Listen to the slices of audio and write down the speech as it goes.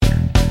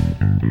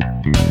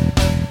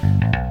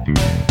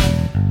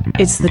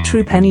It's the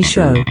True Penny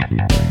Show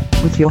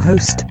with your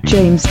host,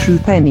 James True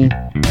Penny.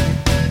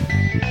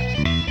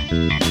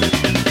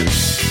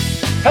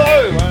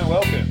 Hello and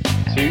welcome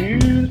to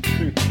the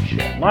True Penny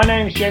Show. My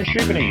name is James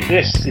True Penny.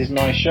 This is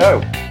my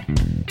show.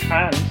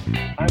 And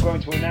I'm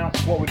going to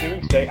announce what we're doing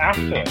today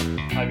after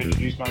I've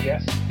introduced my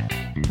guest,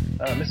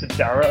 Mr.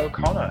 Darragh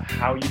O'Connor.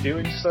 How are you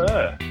doing,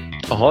 sir?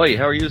 Ahoy,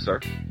 how are you,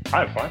 sir?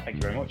 I'm fine, thank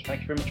you very much.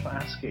 Thank you very much for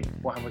asking.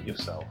 What about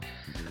yourself?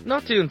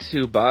 Not doing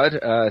too bad.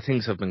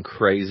 Things have been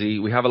crazy.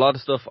 We have a lot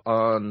of stuff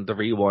on the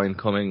Rewind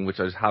coming, which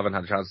I just haven't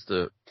had a chance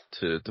to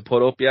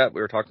put up yet.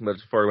 We were talking about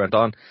it before we went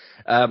on.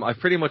 I've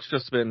pretty much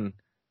just been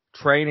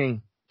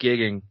training,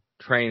 gigging,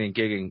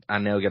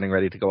 and now getting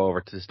ready to go over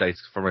to the States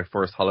for my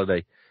first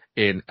holiday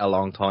in a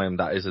long time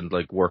that isn't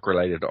like work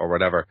related or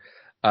whatever.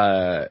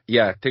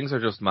 Yeah, things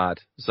are just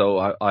mad. So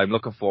I'm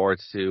looking forward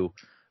to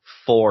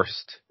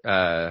forced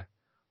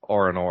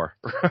R&R,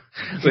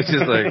 which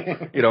is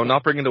like, you know,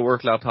 not bringing the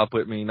work laptop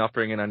with me, not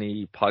bringing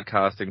any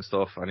podcasting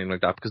stuff, anything like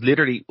that. Because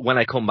literally, when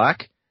I come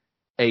back,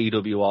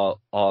 AEW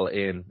All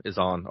In is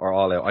on, or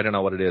All Out. I don't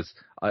know what it is.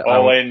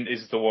 All In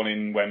is the one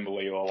in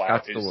Wembley. All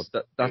Out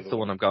that's the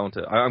one I'm going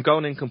to. I'm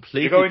going in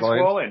completely blind. You're going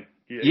blind. to All In?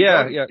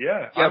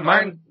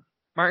 Yeah.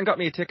 Martin got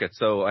me a ticket,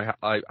 so I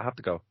have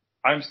to go.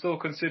 I'm still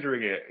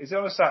considering it. Is it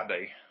on a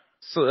Saturday?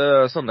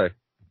 So, Sunday.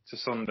 It's a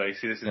Sunday.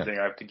 See, this is the thing.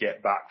 I have to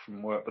get back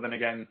from work. But then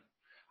again,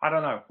 I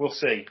don't know. We'll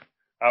see.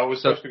 I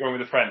was supposed to be going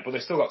with a friend, but they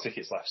still got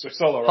tickets left, so it's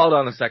all alright. Hold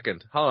on a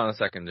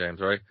second, James,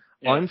 right?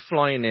 Yeah. I'm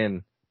flying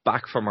in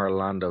back from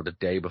Orlando the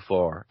day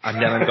before, and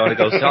then I'm going to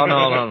go,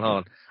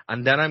 no.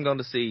 And then I'm going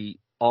to see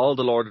all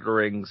the Lord of the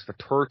Rings for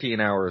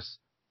 13 hours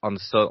on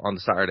the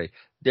Saturday.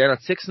 Then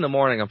at 6 a.m,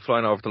 I'm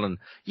flying over to London.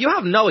 You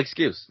have no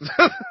excuse.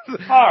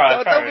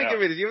 Alright, don't be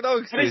giving it. You have no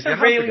excuse. But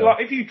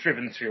if you've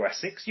driven through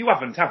Essex, you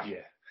haven't, have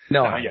you?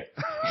 No. Yet.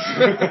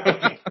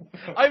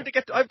 I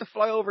have to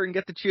fly over and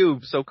get the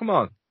tube, so come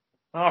on.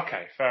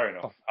 Okay, fair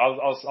enough.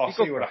 I'll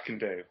see what I can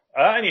do.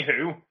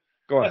 Anywho,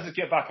 let's just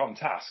get back on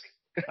task.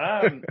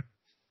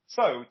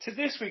 So, to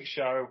this week's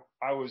show,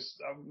 I'll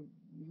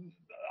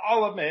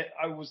admit,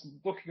 I was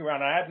looking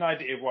around. I had an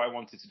idea of what I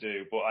wanted to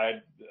do, but I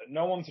had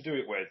no one to do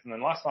it with. And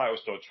then last night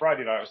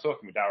Friday night, I was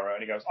talking with Darragh,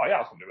 and he goes, "Oh yeah,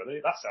 I'll come do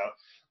it. That's out."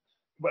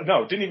 But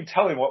no, didn't even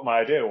tell him what my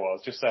idea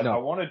was. Just said, I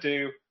want to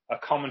do a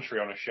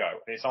commentary on a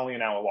show, and it's only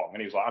an hour long. And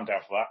he was like, "I'm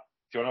down for that.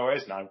 Do you want to know what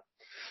it is?" No.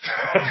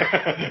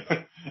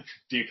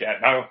 Do you care?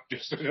 No.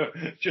 Just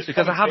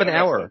because I have an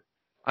hour.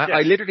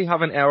 I literally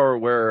have an hour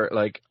where,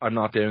 like, I'm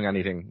not doing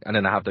anything, and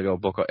then I have to go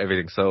book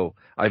everything. So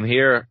I'm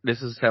here.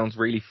 Sounds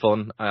really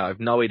fun. I have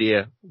no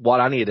idea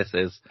what any of this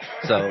is.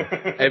 So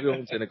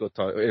everyone's in a good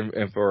time,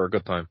 in for a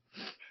good time.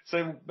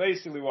 So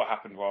basically, what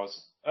happened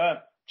was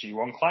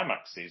G1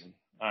 Climax season.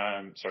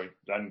 And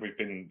we've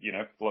been,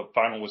 the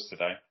final was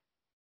today.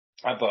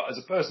 But as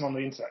a person on the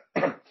internet,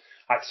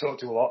 I talk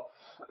to a lot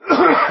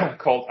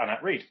called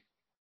Annette Reed,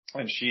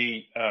 and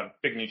she,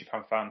 big New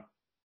Japan fan,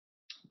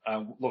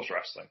 loves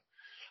wrestling.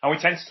 And we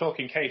tend to talk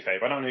in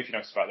kayfabe. I don't know if you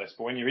noticed about this,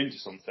 but when you're into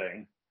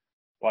something,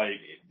 like,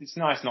 it's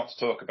nice not to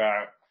talk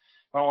about,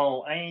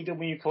 well,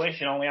 AEW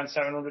Collision only had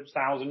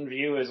 700,000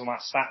 viewers on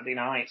that Saturday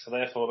night, so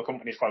therefore the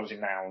company's closing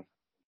down.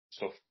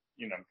 Stuff,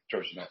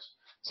 drives you nuts.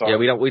 So, yeah,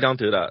 we don't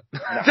do that.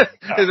 No.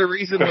 There's a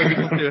reason why we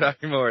don't do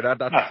that anymore.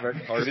 That's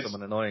very tiresome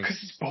and annoying.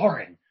 Because it's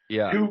boring.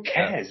 Yeah. Who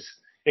cares?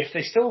 Yeah. If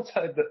they still,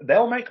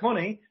 they'll make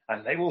money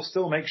and they will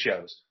still make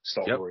shows.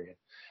 Stop worrying.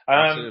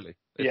 Absolutely.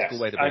 It's a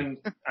good way to be.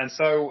 And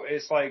so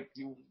it's like,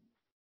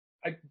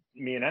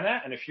 me and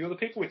Annette and a few other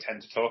people, we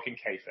tend to talk in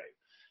kayfabe.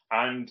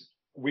 And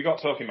we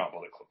got talking about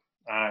Bullet Club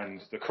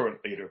and the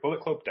current leader of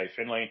Bullet Club, Dave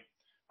Finlay,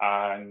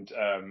 and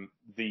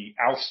the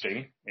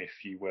ousting,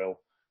 if you will,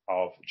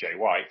 of Jay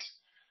White.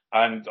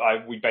 And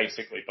we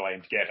basically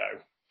blamed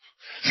Gedo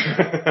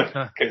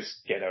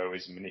because Gedo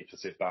is a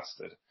manipulative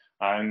bastard.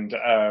 And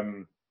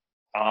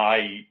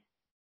I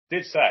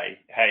did say,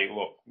 hey,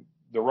 look,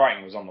 the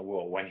writing was on the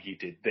wall when he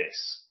did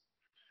this.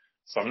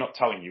 So I'm not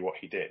telling you what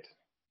he did,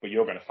 but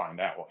you're going to find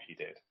out what he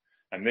did.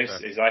 And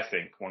this is, I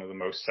think, one of the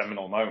most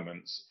seminal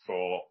moments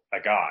for a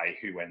guy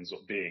who ends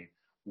up being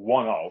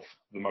one of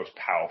the most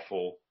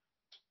powerful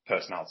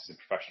personalities in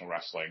professional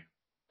wrestling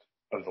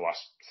of the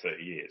last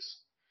 30 years.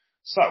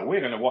 So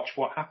we're going to watch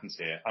what happens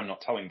here. I'm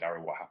not telling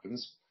Darragh what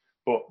happens,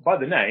 but by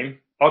the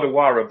name,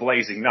 Odawara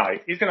Blazing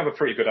Knight, he's going to have a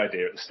pretty good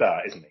idea at the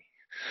start, isn't he?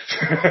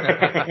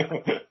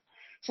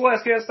 So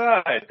let's get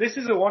started. This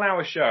is a 1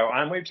 hour show,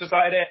 and we've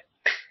started it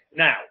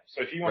now.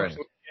 So if you want to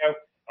see the video,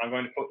 I'm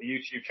going to put the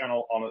YouTube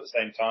channel on at the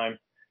same time.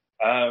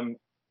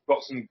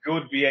 Got some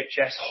good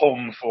VHS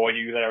hum for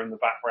you there in the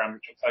background,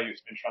 which will tell you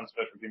it's been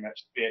transferred from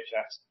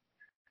VHS.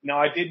 Now,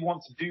 I did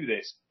want to do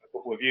this a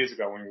couple of years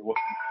ago when we were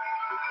looking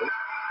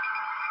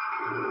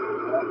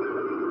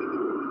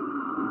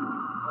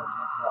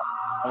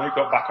and we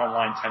got back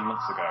online 10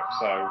 months ago.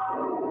 So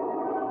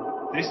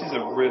this is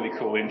a really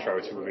cool intro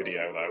to a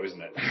video, though,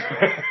 isn't it?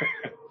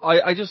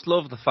 I just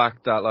love the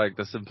fact that, like,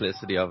 the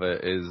simplicity of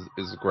it is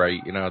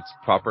great. It's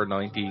proper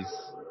 90s,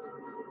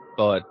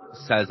 but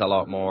says a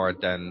lot more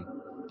than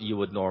you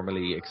would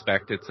normally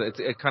expect.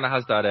 It kind of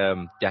has that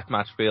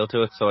deathmatch feel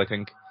to it. So I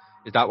think,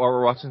 is that what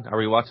we're watching? Are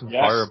we watching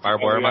fire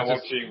barbed wire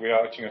matches? We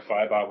are watching a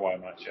fire barbed wire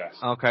match. Yes.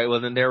 Okay, well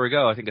then there we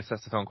go. I think it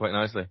sets the tone quite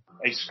nicely.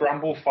 A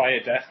scramble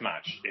fire death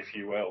match, if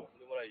you will.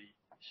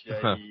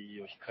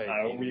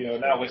 We are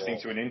now listening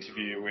to an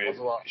interview with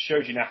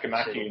Shoji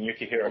Nakamaki and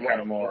Yukihiro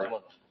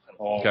Kanemaru.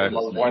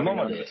 Widely known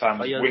at the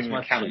time as Wing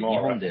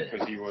Kanemaru,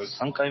 because he was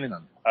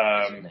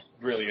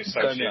really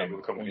associated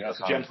with the company. That's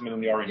the gentleman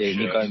in the orange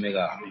shirt,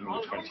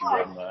 number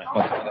 21 there.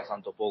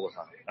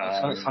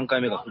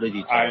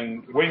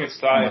 And Wing had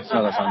started, he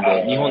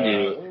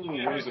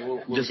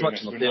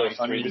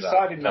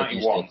decided in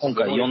 91, so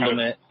they kind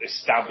of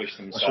established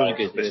themselves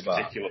at this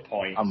particular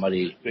point.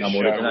 This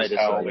show was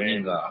held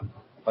in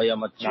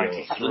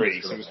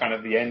 93, so it was kind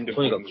of the end of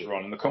Wing's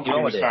run. The company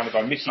was founded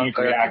by Mickey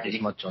Miyagi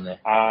and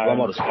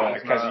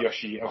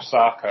Kazuyoshi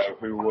Osaka,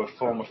 who were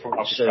former front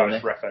office guys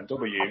for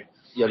FMW,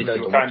 who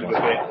were kind of a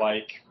bit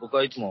like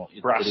brassed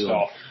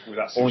off with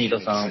that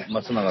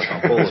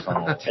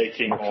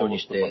taking all of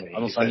the money,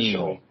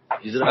 essentially.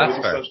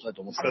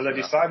 So they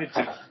decided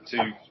to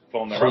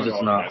form their own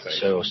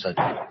organization.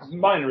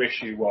 Minor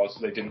issue was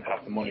they didn't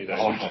have the money that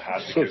Sushi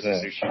had, because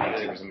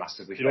Sushi was a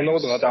massively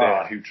famous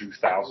star who drew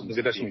thousands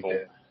of people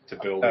to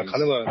buildings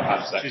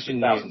and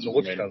sections, thousands of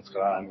women,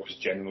 and was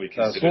generally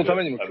considered a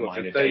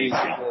minor deity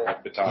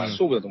at the time.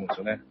 So what they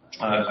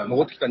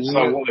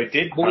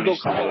did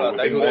manage to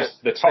do was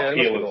the top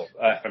heel of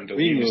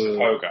FMW, Mr.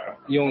 Pogo,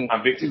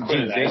 and Victor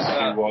Quinnes,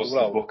 who was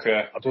the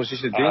booker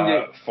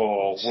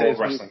for World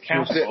Wrestling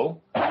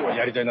Council,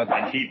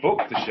 and he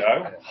booked the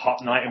show,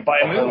 Hot Night in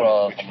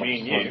Bayamune, which me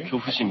and you did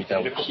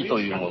a couple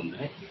of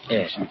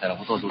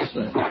years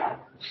ago.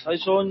 最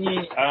初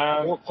に、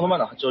この前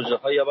の八王子で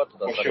ファイヤーバット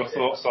だったんですけ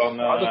ど、あ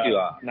の時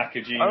は、あ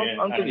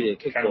の時で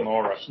結構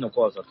火の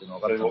怖さっていうの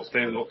が分かったんです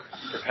けど、ど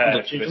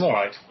っちにも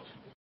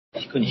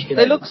引くに引け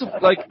ない。二人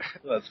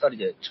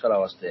で力を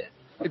合わせて。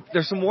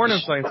There's some warning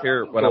signs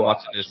here when I'm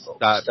watching this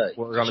that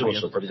we're going to be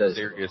in for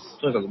serious.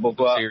 とにかく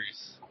僕は、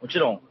もち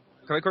ろん、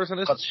勝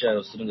つ試合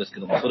をするんですけ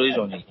ども、それ以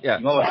上に、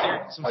今までフ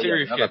ァイヤー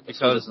でなかった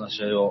壮絶な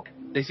試合を、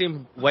They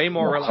seem way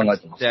more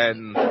relaxed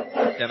than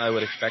I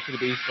would expect it to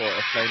be for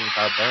a flaming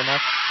barbed wire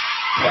match.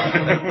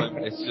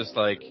 It's just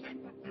like,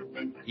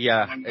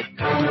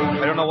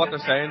 I don't know what they're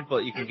saying,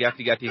 but you can get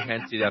the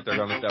intensity that they're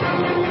going to step.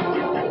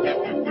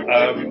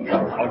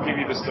 I'll give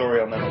you the story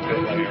on them a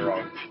bit later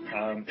on.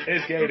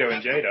 Here's Gedo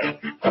and Jado.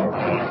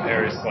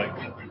 There is like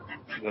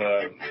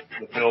the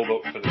build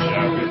up for the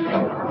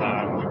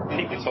show.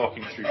 People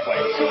talking through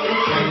flames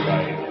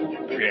by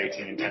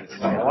creating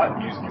intensity. I like the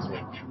music as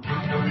well.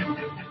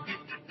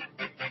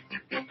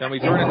 Can we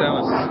turn it down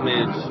a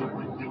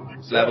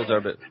smidge? Levels are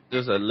a bit,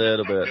 just a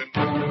little bit.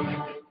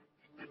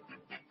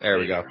 There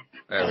we go.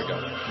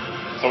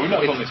 So we've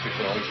not done this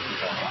before, we should be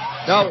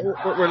talking. No,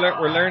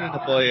 we're learning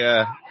it by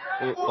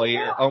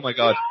ear. Oh my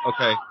god.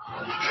 Okay.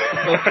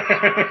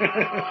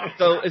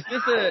 So is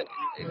this an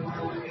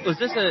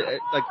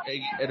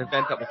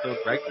event that was done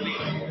regularly?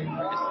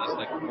 Or is this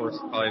like the first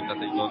time that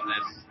they've done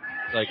this?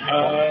 Like,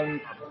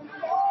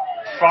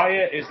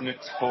 Fire is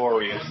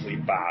notoriously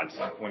bad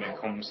when it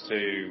comes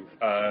to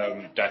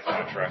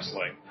deathmatch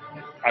wrestling,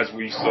 as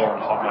we saw on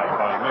Hot Night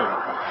by Moon.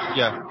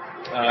 Yeah.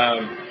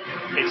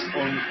 It's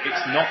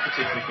not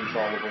particularly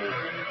controllable.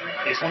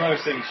 It's one of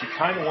those things you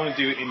kind of want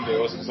to do it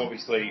indoors, because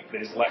obviously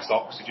there's less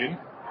oxygen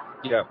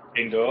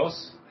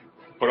indoors.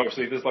 But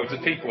obviously there's loads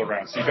of people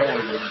around, so you don't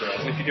want to do it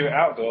indoors. If you do it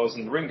outdoors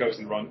and the wind goes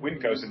in the wrong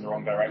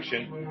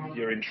direction,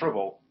 you're in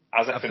trouble.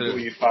 As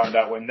FMW found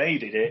out when they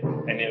did it,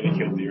 and nearly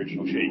killed the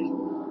original Sheik.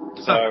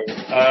 So,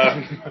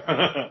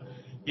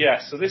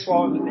 so this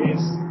one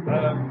is,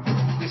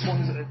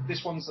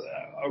 this one's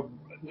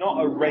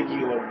not a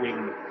regular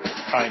Wing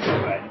kind of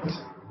event.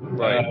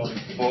 Right.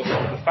 But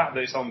the fact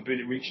that it's on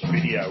reached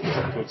video is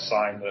a good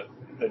sign that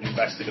they've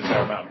invested a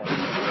fair amount of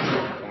money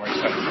and we're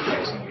expecting to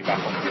make some money back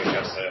on the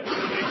VHS sales.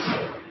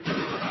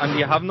 And do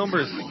you have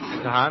numbers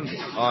to hand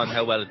on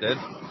how well it did?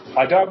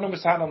 I don't have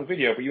numbers to hand on the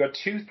video, but you had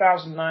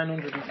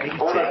 2,980 at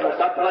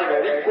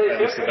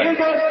this event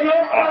at the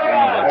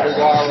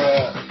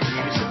Odawara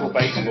Municipal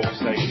Baseball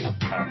Stadium.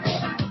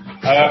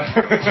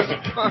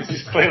 This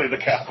is clearly the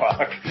car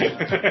park.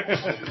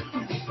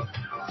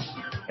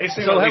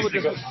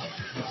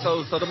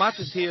 So the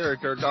matches here,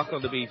 they're not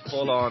going to be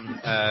full on,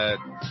 they're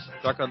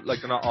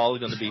not all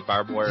going to be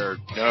barbed wire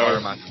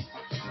matches.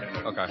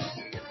 No. Okay.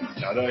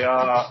 No,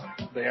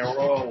 they are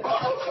all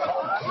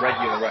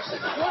regular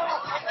wrestling.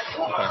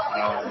 Okay.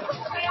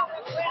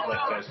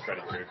 There's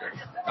Freddy Krueger.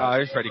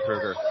 There's Freddy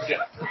Krueger.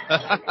 Yeah.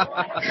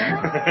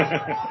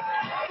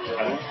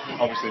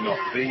 Obviously not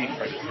the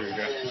Freddy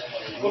Krueger.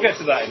 We'll get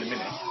to that in a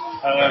minute.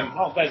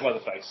 There's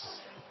Leatherface.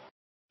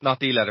 Not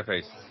the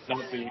Leatherface.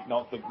 Not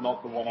the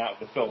one out of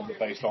the film, but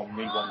based on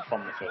the one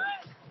from the film.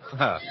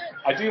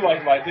 I do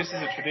like this is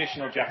a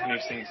traditional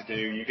Japanese thing to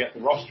do. You get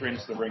the roster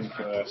into the ring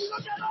first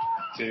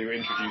to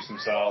introduce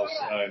themselves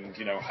and,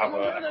 have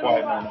a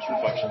quiet moment's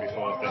reflection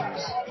before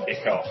things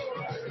kick off.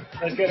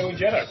 Let's get Gedo and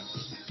Jado.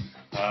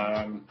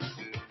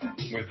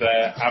 with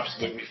their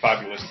absolutely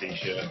fabulous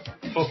t-shirt.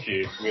 Fuck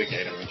you, we're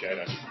Gedo and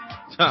Jado.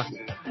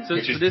 So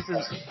this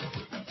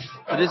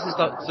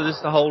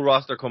is the whole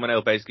roster coming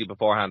out basically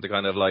beforehand to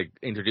kind of like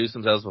introduce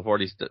themselves before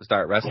they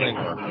start wrestling?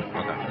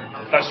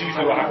 Okay. That's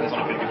usually what happens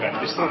on a big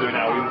event. They still do it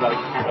now with like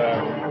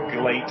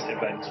late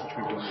events, which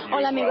we've done.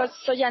 Hola amigos,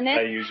 soy Janet.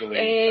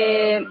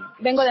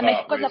 Vengo de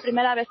México, es la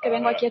primera vez que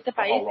vengo aquí a este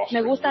país.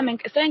 Me gusta,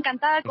 estoy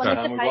encantada con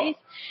este país.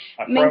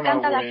 Me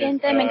encanta la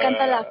gente, me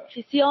encanta la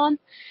afición.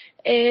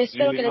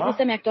 Espero que les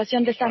guste mi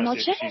actuación de esta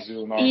noche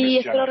y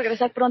espero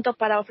regresar pronto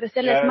para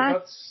ofrecerles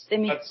más de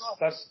mí.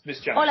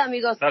 Hola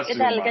amigos, ¿qué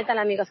tal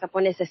amigos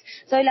japoneses?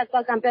 Soy la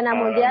actual campeona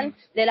mundial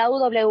de la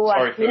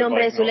UWA. Mi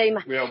nombre es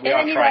Zuleima. He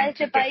venido a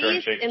este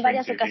país en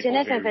varias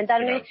ocasiones a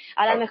enfrentarme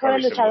a las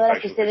mejores luchadoras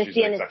que ustedes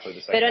tienen.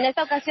 Pero en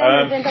esta ocasión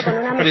me enfrento con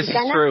una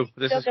mexicana. Creo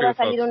que va a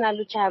salir una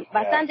lucha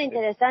bastante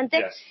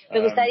interesante.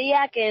 Me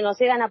gustaría que nos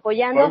sigan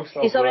apoyando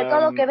y sobre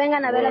todo que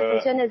vengan a ver las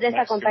funciones de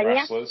esta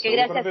compañía, que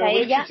gracias a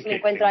ella me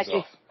encuentro aquí.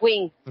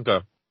 Wing.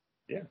 Okay.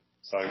 Yeah.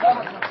 So.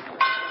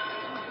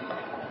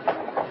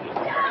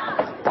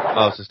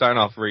 Oh, so starting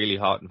off really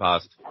hot and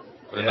fast.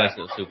 With a nice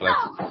little suplex.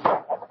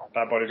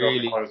 That body drop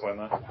really close line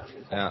there.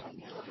 Yeah.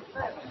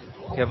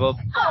 Give up.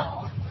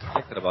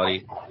 Kick to the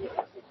body.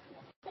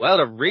 Well,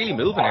 they're really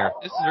moving here.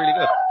 This is really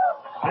good.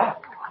 Yeah.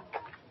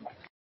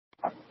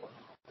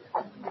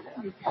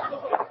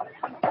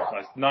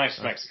 Nice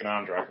Mexican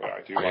arm drag, but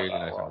I do really like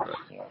that. Nice arm drag.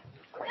 Yeah.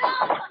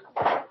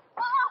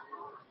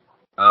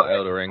 Out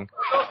of the ring.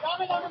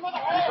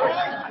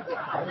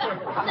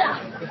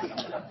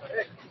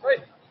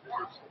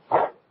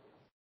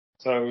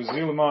 So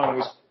Zulaman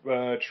was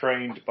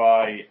trained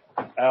by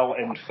El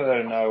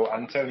Inferno,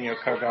 Antonio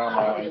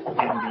Kogama, and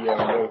Indio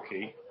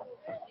Loki,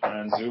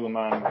 and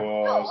Zulaman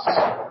was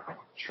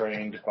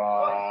trained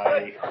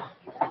by.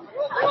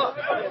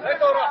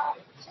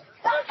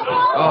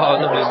 Oh,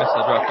 lovely missed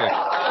the drop kick.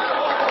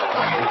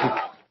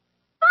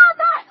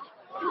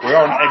 We're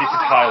on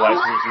edited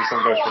highlights, which this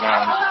one goes for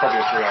now, and it's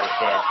probably a 3-hour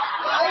show.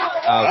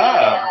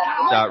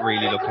 That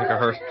really looked like a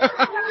hurt.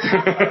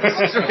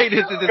 Straight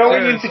into the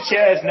Going into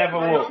chairs never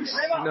works.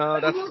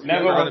 No, that's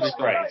never looks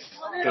great,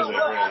 does it?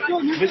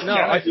 Really? No,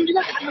 I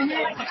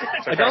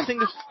don't think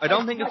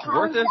it's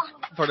worth it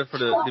for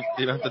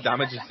the amount of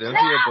damage it's doing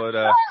to you, but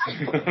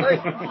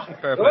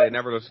fair play, it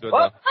never looks good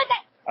though.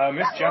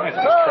 Miss Janet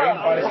was trained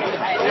by the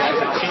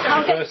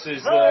teacher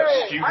versus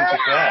student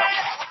affair.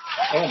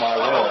 Oh my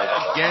word.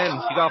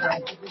 Again, she got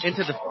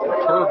into the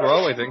third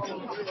row, I think.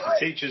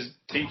 The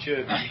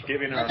teacher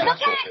giving her a match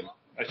whooping.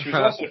 She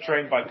was also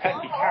trained by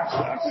Pecky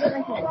Casta.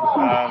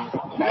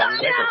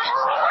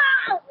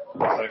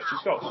 So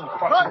she's got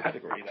quite some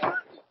pedigree there.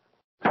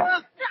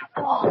 Nice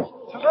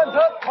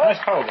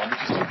power bomb,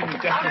 which is something you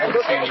definitely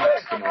would see in the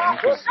Mexican ring,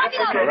 because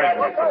they're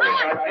regularly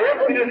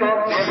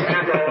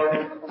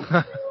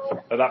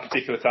at that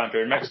particular time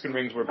period, Mexican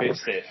rings were a bit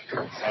stiff, so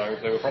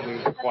they were probably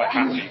quite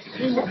happy to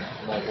do some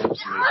more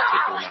bumps in these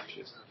particular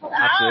matches.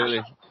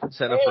 Absolutely.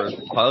 Set up for a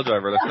pile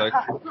driver, looks like.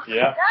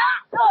 Yeah.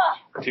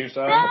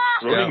 Tombstone.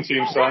 Running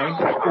tombstone.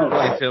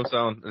 Running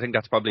tombstone. I think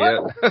that's probably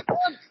it.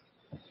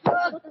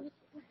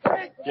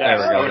 Yeah, there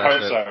we go. I would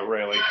hope so,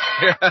 really.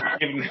 But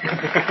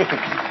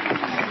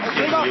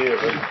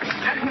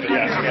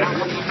yeah, again,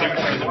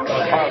 the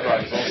pile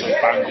drive is also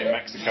banned in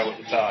Mexico at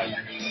the time.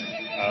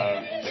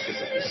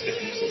 Because of the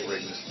stiffness of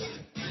rings.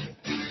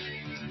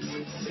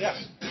 Yeah.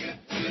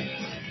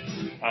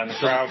 And the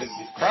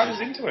crowd is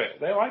into it.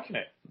 They're liking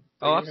it.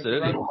 Oh,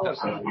 absolutely.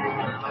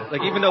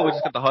 Like, even though we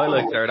just got the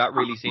highlights there, that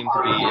really seemed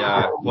to be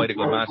quite a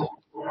good match.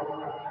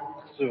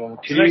 So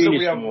next up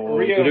we have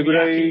Rio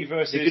Miyake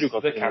versus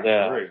the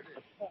Kangaroo.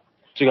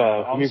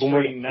 On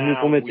screen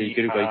now we have...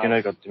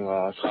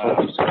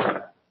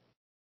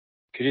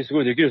 蹴りす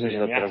ごいできる選手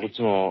だったらこっ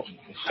ちも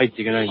入っ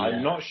ていけないんで。そう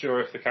なっ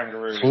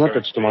た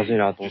らちょっとまずい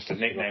なと思って。も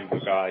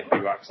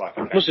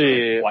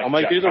し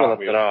甘い蹴りとかだっ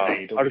たらあ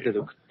る程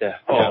度食って、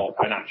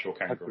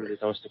タックルで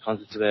倒して関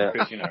節で。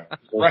簡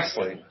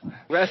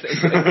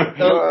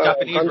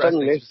単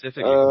にね、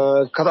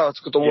肩は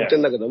つくと思って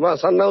んだけど、まあ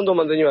3ラウンド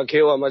までには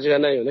KO は間違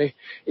いないよね。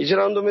1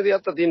ラウンド目でや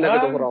ったっていいんだけ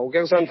ど、ほら、お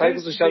客さん退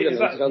屈しちゃうじゃ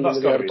ない、1ラウンド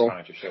目でやると。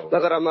だ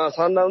からまあ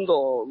3ラウン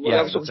ド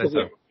約束してく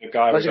れ。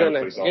間違い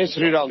ない。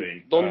3ラウン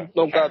ド。Don't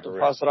knock out the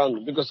first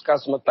round because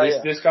customer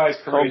tired. This guy's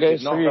career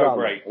did not go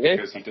great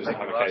because he doesn't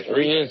have a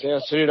cage.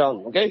 Yes, 3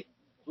 rounds, okay?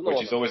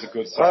 Which is always a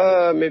good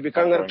sign. Maybe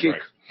kangaroo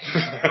kick.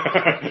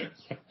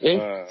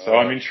 So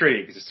I'm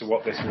intrigued as to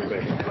what this will be.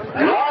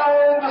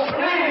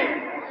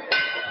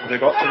 They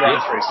got to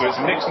round 3, so it's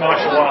a mixed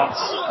martial arts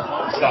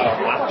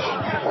style match.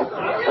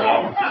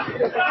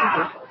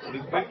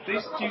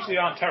 These usually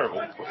aren't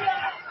terrible.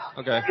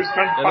 Okay. It's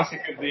kind of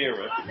classic of the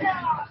era.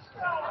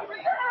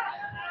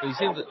 He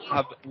seems to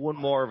have one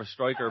more of a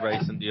striker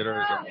base than the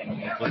others,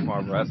 and much more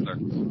of a wrestler.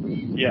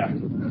 Yeah.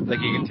 Like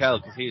you can tell,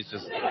 because he's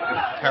just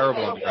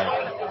terrible on the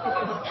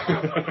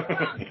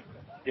ground.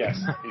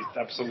 Yes, he's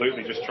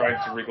absolutely just trying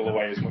to wriggle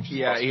away as much as possible.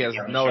 Yeah, he has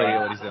no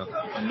idea what he's doing.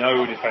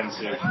 No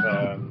defensive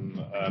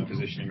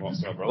positioning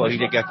whatsoever. Well, he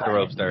did get to the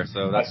ropes there,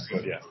 so that's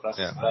good. Yeah, that's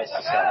the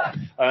start.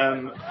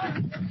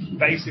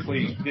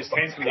 Basically, this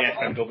came from the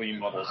FMW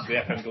model. So the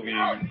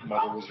FMW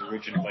model was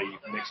originally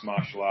mixed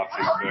martial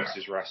artists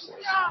versus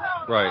wrestlers.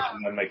 Right.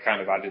 And then they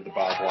kind of added the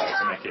barbed wire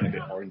to make it a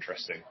bit more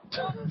interesting.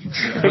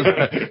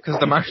 Because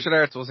the martial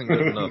arts wasn't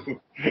good enough. Oh,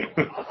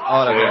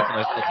 that's a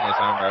nice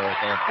armbar right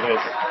there. It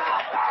is.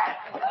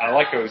 I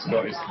like how he's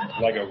got his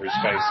leg over his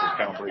face so he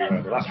can't breathe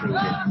either. That's really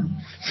good.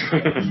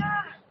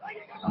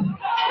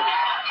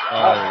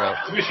 Oh, there we go.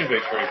 Submission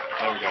victory.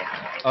 There we go.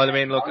 Oh, I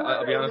mean, look,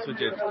 I'll be honest with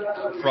you.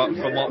 From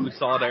what we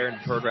saw there in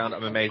the third round,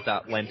 I'm amazed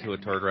that went to a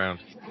third round.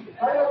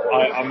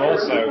 I'm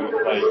also,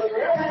 like,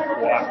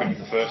 what happened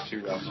in the first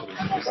two rounds for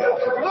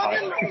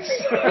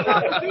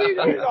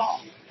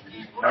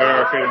I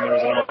remember feeling there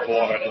was an awful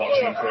lot of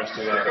watching the first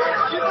two rounds.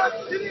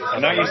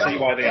 And now you see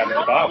why they added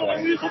the barbed wire.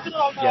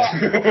 Yeah.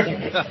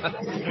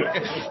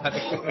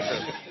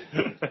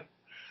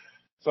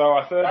 So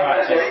our third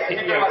match is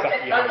Hideo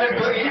Takayama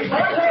versus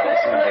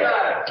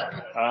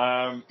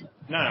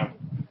now,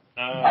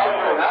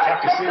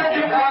 Takasugi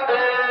is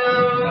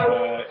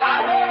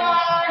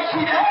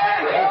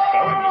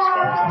going as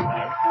far as I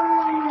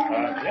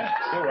know. Yeah,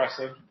 still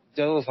wrestling.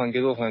 ジャドーさん、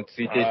ゲドーさんに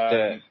ついていっ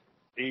て、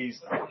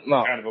ま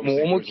あ、もう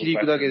思いっきり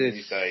行くだけで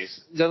す。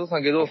ジャドーさ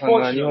ん、ゲドーさん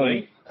が日本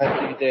に帰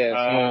ってきて、そ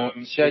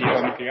の試合と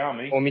か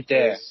を見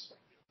て、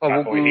ま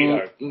あ、僕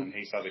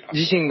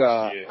自身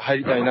が入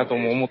りたいなと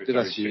も思って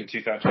たし、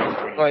ま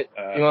あ、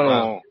今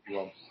の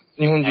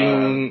日本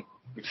人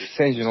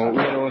選手の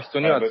上の人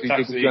にはつい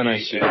ていく気はな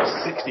いし。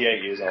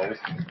68 years old,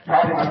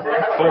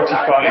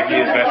 45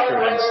 years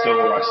veteran and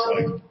still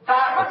wrestling.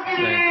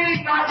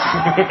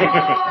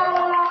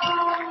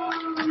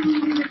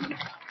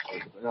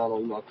 今、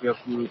悪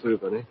役という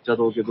かね、邪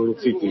道ゲドに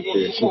ついてい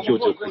て、新境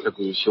地を開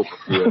拓しようか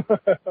っていう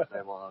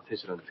選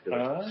手なんですけど。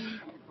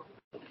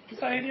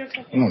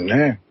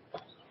ね。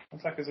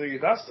Takasugi,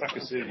 that's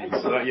Takasugi.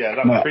 So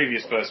that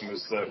previous person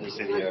was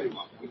Hideo.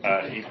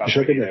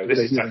 This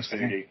is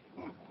Takasugi.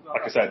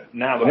 Like I said,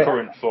 now the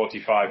current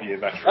 45-year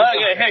veteran.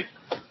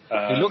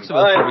 He looks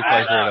about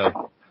 45 years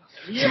old.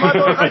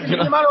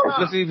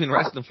 Because he's been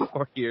wrestling for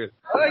 4 years.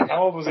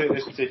 How old was he at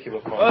this particular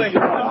point?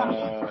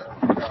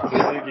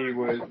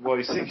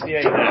 He's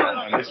 68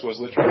 now, and this was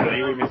literally,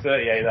 he would be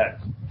 38 then.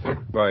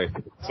 Right.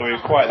 So he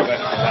was quite the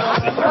veteran at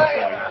that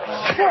particular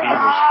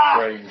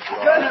point.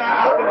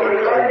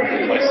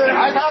 He was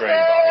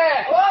trained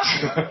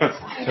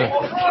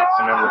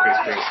So no look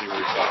conspiracy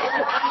really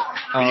started.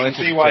 You can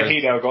see why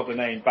Gedo got the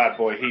name Bad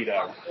Boy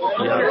Gedo.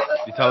 Yeah,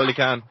 you totally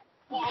can.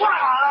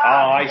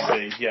 I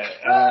see, yeah.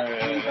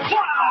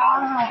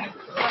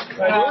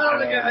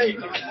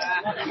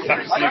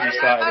 Takasugi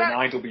started in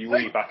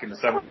IWE back in the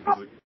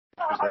 70s.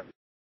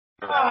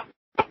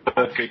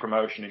 Third big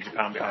promotion in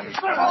Japan behind his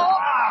camera.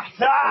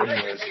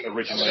 Which was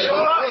originally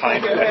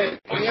kind of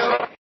we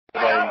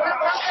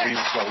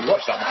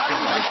watched that match,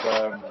 didn't we,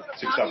 with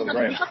Superstar of the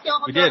Graham.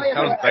 We did,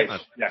 that was a great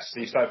match. Yes,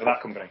 he started for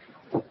that company.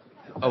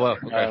 Oh, well,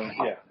 okay.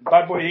 Yeah.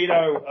 Bad Boy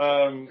Gedo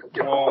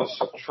was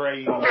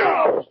trained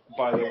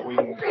by the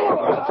Wing, as a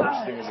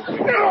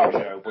Wing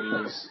dojo, but he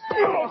was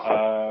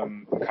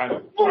kind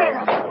of doing a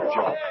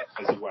job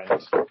as he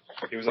went.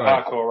 He was a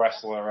hardcore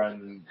wrestler,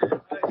 and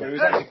he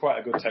was actually quite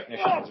a good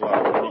technician as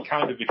well. And he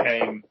kind of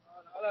became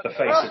the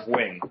face of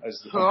Wing as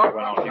the company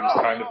went on. He was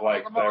kind of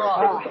like their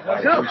equivalent,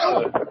 like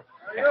Rusa,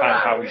 and kind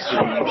of how we see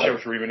Shota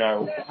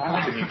Umino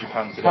in New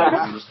Japan today.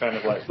 He was kind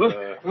of like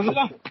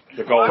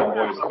the golden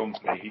boy of the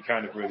company. He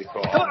kind of really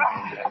caught on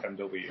in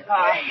the FMW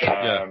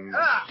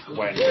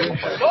when he showed his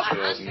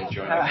skills and he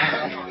joined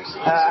this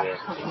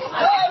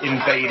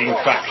invading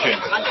faction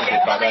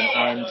by then.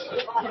 And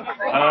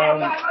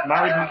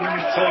married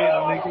Megumi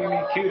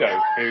Kudo,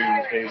 who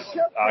is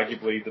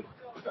arguably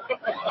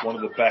one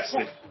of the best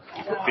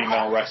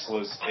female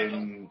wrestlers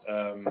in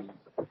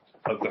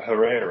of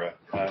her era,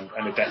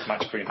 and a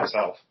deathmatch queen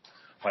herself.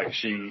 Like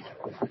she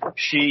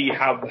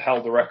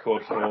held the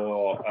record for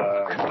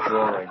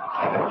drawing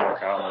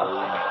Yokohama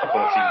Arena,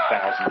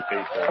 14,000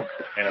 people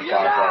in a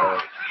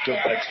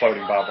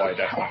exploding barbed wire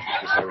deathmatch,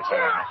 which was her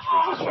return match,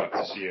 which was shot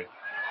this year.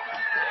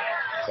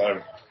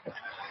 So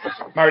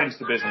married into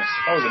the business.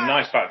 That was a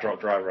nice backdrop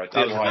driver. I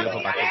did like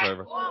that. Backdrop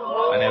driver.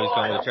 I know he's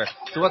going with a chair.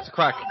 So what's the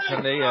crack?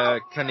 Can they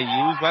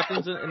use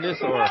weapons in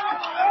this, or?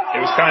 It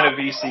was kind of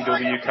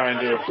ECW,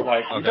 kind of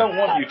like, we don't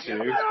want you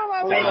to,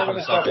 but we're not going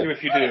to stop you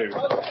if you do.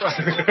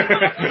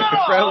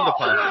 Frowned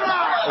upon.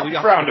 Oh, we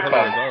got frowned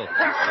upon. As well.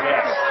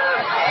 Yes.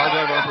 How do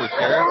I go into a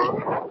chair?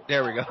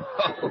 There we go.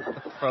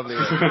 Probably.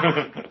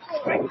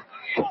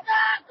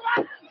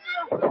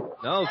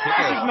 No, this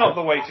is not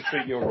the way to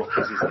treat your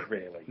rookies, is it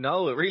really?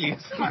 No, it really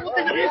isn't.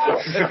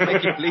 Let's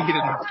make you bleed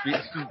and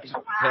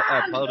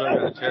powder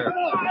in a chair.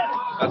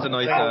 That's a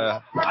nice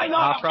half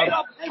crowd.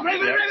 Yeah,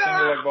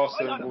 single leg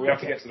Boston, but we have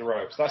to get to the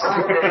ropes. That's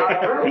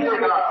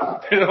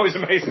it always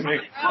amazes me.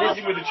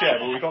 Hitting with a chair,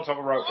 but we've got to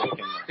have a rope break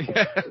in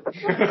there.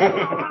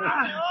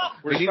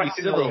 We need to be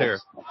civil here.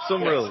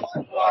 Some rules.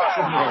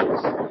 Some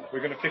rules.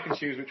 We're going to pick and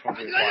choose which ones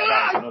we apply.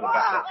 That's another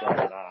backup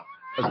driver now.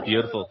 That's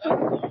beautiful.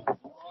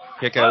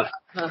 Kick out.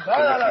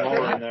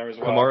 Kimura in there as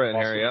well. Kimura in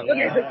here, yeah.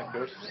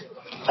 Good.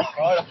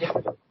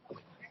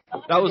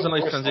 That was a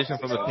nice transition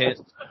from a pin.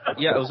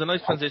 Yeah, it was a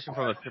nice transition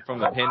from a pin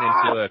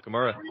into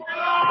Kimura. And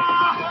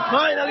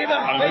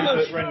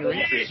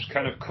Renriku is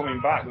kind of coming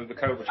back with the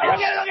Cobra Twist.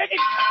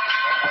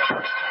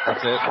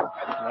 That's it.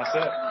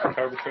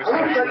 Cobra Twist.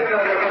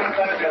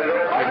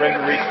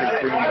 Renriku is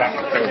bringing back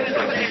the Cobra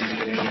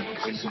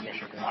Twist.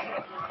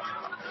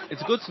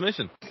 It's a good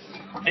submission.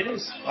 It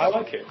is. I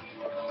like it.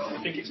 I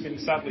think it's been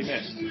sadly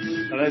missed.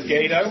 And there's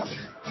Gedo,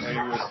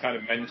 who was kind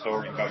of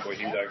mentoring Bad Boy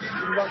Hideo.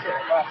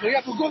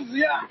 Gedo and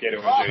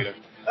Jado.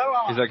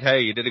 He's like,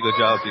 hey, you did a good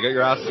job. You got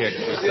your ass kicked,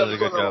 but you still did a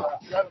good job.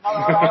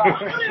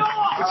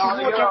 Which is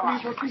what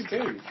Japanese rookies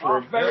do for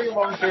a very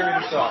long period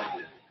of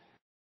time.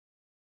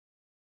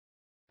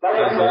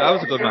 That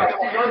was a good match.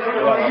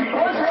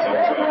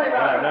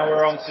 Now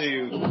we're on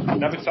to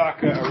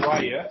Nobutaka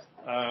Araya,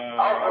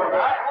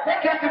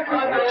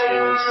 which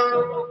is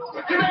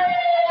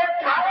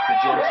the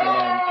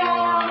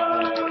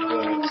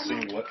gentleman in the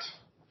singlet.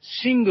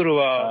 シングル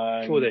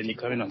は今日で2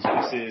回目なんです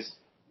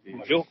け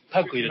ど、両タ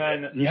ッグ入れて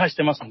2敗し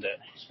てますんで、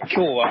今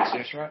日は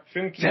絶対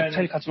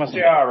に勝ちますん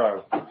で、見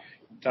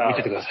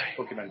ててください。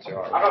Okay, this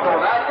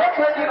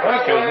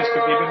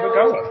could be a bit of a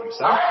goer for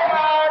himself.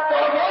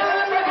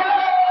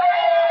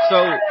 So,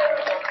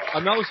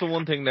 I'm noticing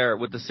one thing there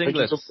with the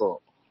singlets.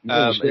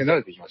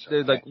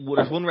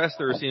 There's one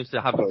wrestler who seems to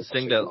have the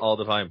singlet all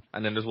the time,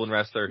 and then there's one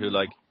wrestler who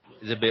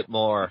is a bit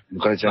more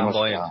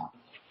flamboyant.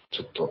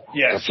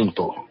 Yes.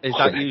 Is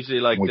that usually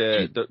like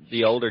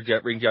the older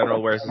ring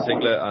general wears the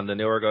singlet and the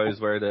newer guys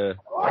wear the...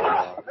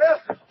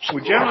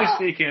 Well, generally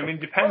speaking, I mean,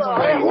 it depends on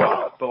where you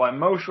are, but like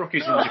most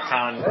rookies in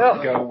Japan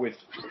go with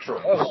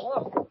trunks.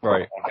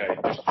 Right. Okay,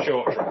 just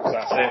short trunks,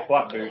 that's it.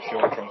 Black boots,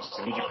 short trunks.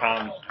 In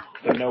Japan,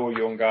 the newer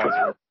young guys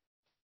are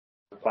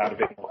applied a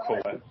bit more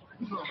colour.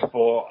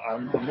 But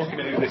I'm looking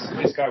at who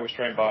this guy was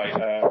trained by.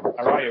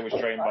 Araya was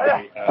trained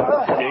by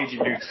Geiji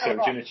Nutsu,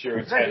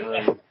 Junichiro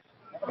Tenryu,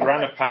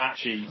 Gran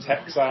Apache,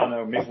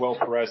 Texano, Miguel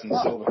Perez, and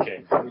Silver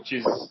King, which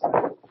is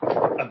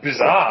a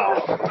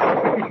bizarre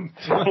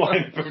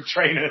line of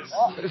trainers.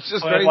 It's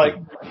just like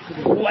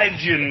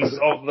legends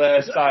of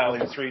their style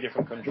in 3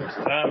 different countries.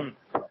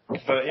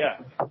 But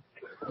yeah.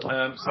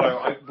 So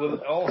I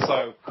will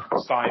also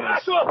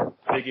Steiner's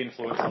big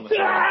influence on the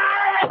film.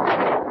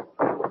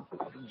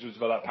 Just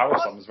about that power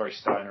slam was very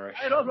Steinerish.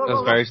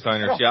 That's very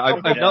Steinerish, yeah.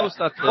 I've noticed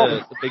that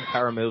the big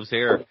power moves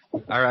here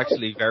are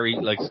actually very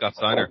like Scott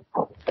Steiner.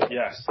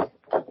 Yes. And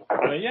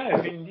I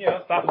mean,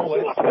 that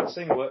mullet, that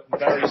singlet,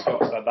 very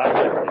Scott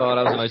Steiner. Oh,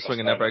 that was a nice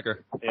swinging net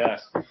breaker.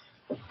 Yes.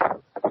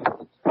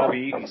 Bobby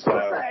Eaton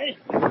style.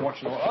 I'm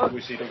watching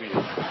WCW.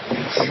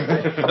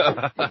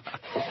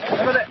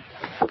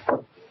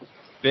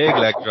 Big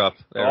leg drop.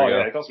 There we go.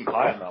 Yeah, he got some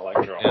high on that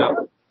leg drop. Yeah.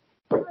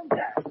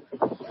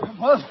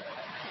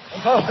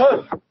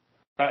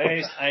 That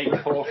is a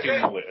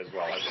corking mullet as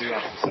well, I do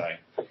have to say.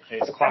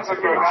 It's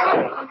classical in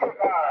style.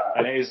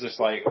 And it is just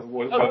like,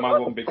 my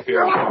one big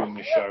fear of doing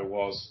the show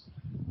was,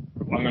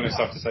 I'm going to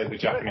have to say the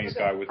Japanese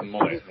guy with the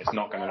mullet, it's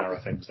not going to narrow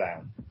things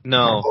down.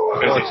 No.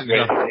 Because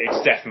it's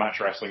deathmatch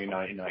wrestling in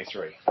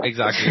 1993.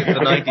 Exactly. The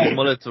 90s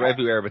mullets are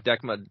everywhere, but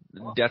deathmatch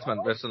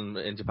wrestling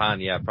in Japan,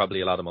 yeah,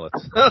 probably a lot of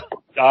mullets. The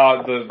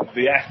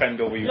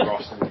FMW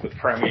roster was the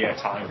premier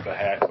time for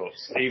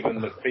haircuts. Even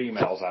the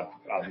females had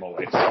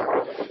mullets.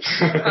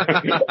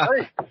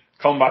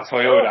 Combat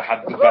Toyota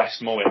had the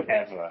best mullet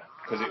ever,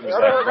 because it was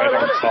like red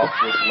on top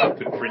with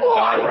leopard print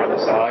dye around the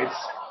sides.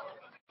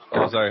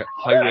 Oh, sorry.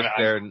 High risk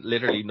there,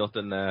 literally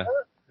nothing.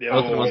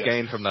 Nothing was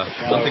gained from that.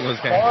 Nothing was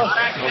gained.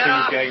 Nothing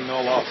was gained,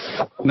 no loss.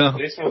 No.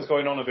 This one's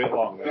going on a bit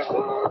long, this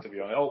one, to be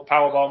honest. Oh,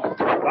 powerbomb.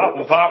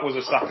 That was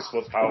a sack of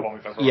spuds powerbomb.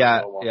 If ever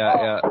yeah.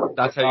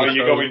 That's how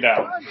you're going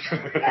down.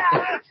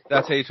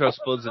 That's how you throw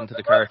spuds into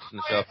the cart in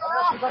the show.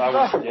 That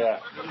was,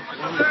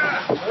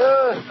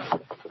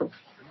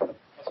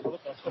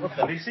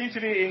 They seem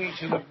to be hitting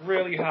each other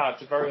really hard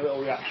to very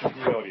little reaction from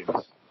the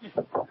audience.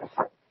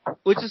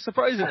 Which is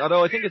surprising,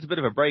 although I think it's a bit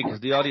of a break, because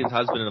the audience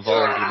has been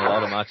involved in a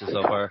lot of matches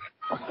so far.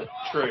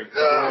 True. There's a bit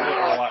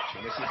more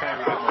action. This is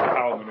kind of a bit more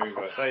power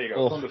maneuver. There you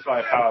go.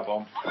 Thunderfire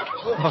powerbomb.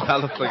 Oh, that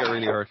looks like it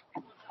really hurt.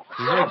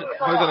 He's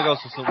probably going to go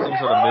for some sort of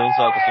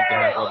moonsault or something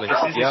here, probably.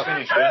 This is his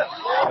finisher.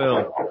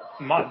 Boom.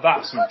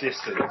 That's some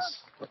distance.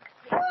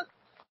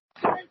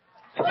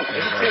 Don't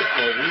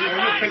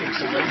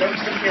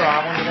stick your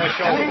arm under their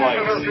shoulder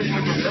blades.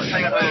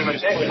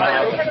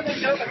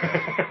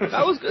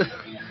 That was good.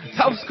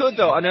 That was good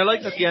though, and I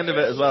liked at the end of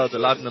it as well. The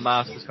lad in the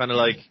mask was kind of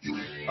like,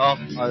 "Oh,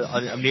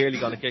 I'm nearly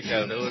going to kick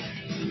out." It was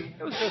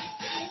good.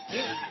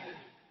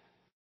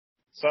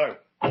 So,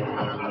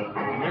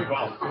 move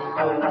on.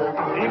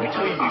 In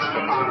between these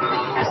things,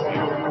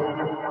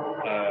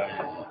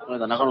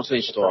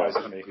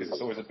 because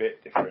it's always a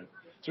bit different.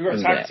 So we've got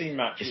a tag team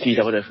match.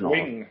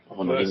 Wing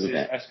versus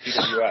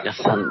SPWF.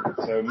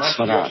 So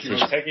Masayoshi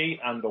Motegi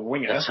and the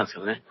Winger.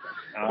 Going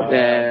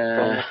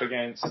up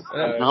against...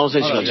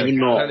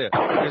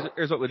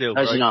 Here's what we do.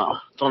 Right?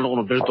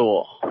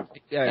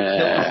 kill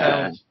the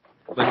sound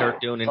when you're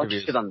doing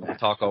interviews.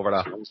 Talk over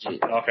that.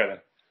 Okay then.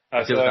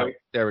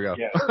 There we go.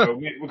 Yeah, so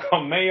we've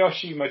got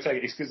Mayoshi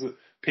Motegi. It's because of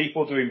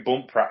people doing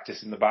bump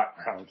practice in the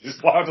background.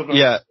 It's louder than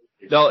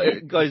No,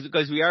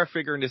 guys, we are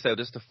figuring this out.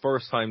 This is the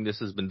first time this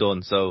has been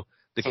done, so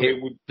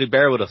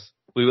bear with us.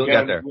 We will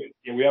get there.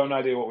 We have an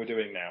idea what we're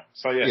doing now.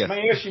 So yes.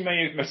 Mayoshi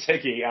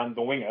Motegi and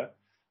the winger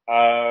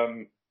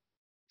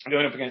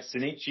going up against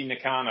Shinichi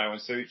Nakano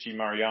and Soichi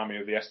Maruyama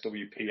of the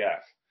SWPF,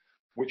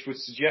 which would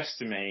suggest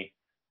to me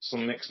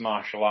some mixed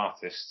martial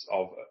artists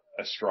of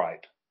a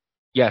stripe.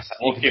 Yes,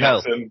 you can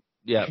tell. Them,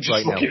 just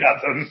right looking now.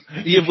 At them.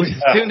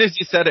 As soon as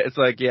you said it, it's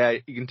like,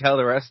 you can tell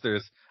the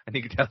wrestlers and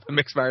you can tell the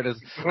mixed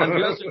martists.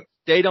 And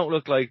they don't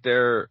look like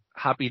they're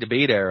happy to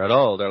be there at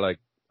all. They're like,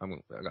 I'm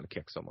going to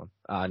kick someone.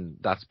 And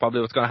that's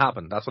probably what's going to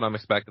happen. That's what I'm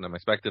expecting. I'm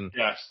expecting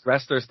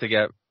wrestlers to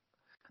get,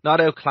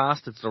 not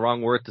outclassed, it's the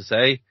wrong word to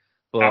say,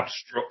 but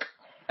outstruck.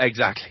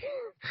 Exactly.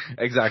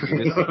 This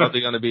is probably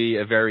going to be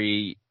a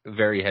very,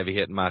 very heavy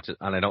hitting match,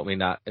 and I don't mean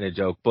that in a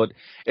joke, but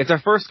it's our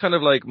first kind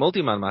of like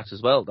multi-man match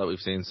as well that we've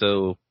seen.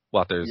 So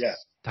there's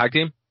tag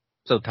team?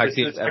 So tag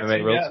team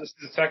MMA rules? Yeah, this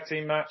is a tag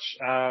team match.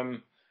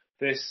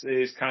 This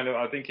is kind of,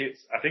 I think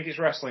it's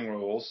wrestling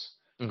rules.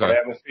 Okay. But I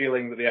have a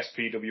feeling that the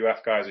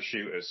SPWF guys are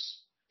shooters.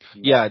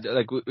 Yeah,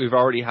 like we've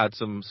already had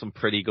some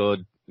pretty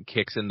good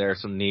kicks in there,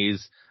 some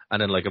knees,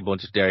 and then like a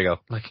bunch of, there you go,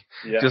 like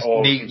just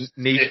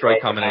knee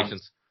strike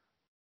combinations.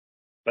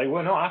 They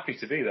were not happy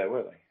to be there,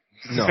 were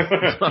they? No.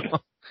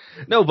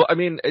 No, but I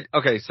mean,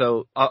 okay,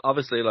 so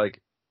obviously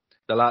like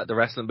the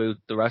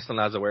wrestling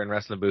lads are wearing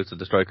wrestling boots and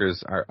the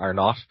strikers are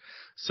not.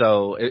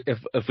 So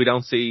if we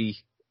don't see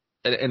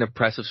an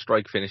impressive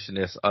strike finish in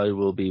this, I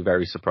will be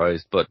very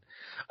surprised. But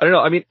I don't know.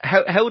 I mean,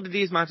 how did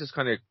these matches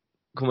kind of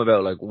come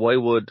about? Like, why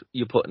would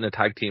you put in a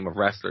tag team of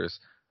wrestlers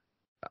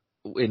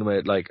in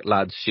with like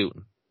lads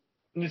shooting?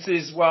 This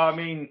is, well, I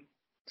mean,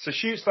 so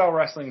shoot style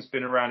wrestling's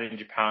been around in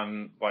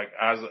Japan like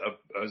as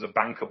a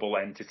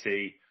bankable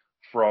entity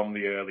from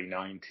the early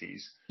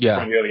 90s. Yeah.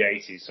 From the early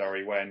 80s,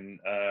 sorry, when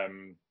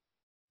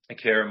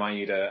Akira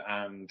Maeda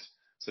and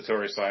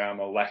Satoru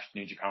Sayama left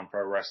New Japan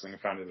Pro Wrestling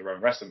and founded their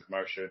own wrestling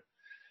promotion.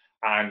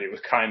 And it was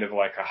kind of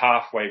like a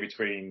halfway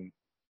between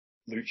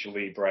Lucha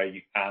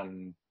Libre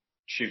and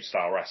shoot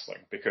style wrestling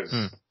because,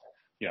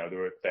 you know,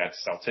 they had to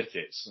sell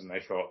tickets and they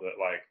thought that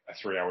like a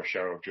 3-hour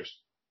show of just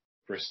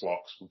wrist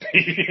locks would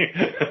be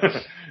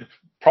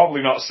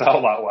probably not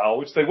sell that well,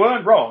 which they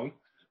weren't wrong,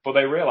 but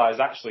they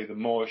realized actually the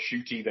more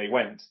shooty they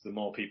went, the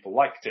more people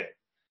liked it.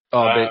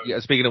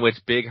 Speaking of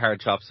which, big hard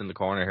chops in the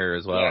corner here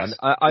as well. Yes.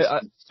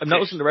 And I'm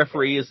noticing the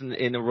referee isn't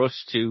in a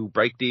rush to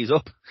break these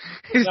up.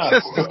 He's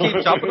just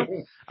keep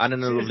chopping. And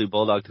then a lovely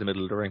bulldog to the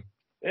middle of the ring.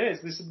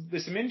 It is.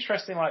 There's some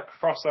interesting like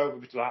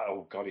crossover between that.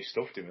 Oh god, he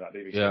stuffed him with that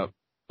DVC. Yeah.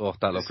 Oh,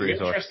 that looks really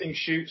interesting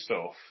shoot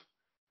stuff.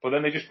 But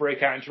then they just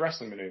break out into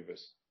wrestling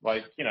maneuvers.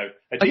 Like, you know,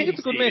 a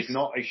DVC is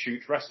not a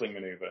shoot wrestling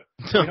maneuver.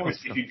 You know,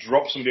 if you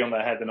drop somebody on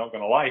their head, they're not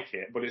going to like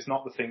it, but it's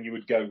not the thing you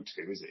would go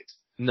to, is it?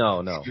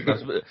 No.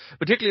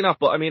 Particularly not.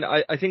 But I mean,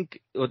 I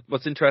think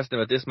what's interesting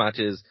about this match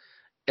is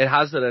it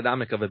has the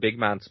dynamic of a big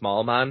man,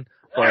 small man,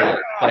 by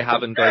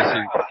having guys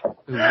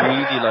who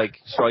really like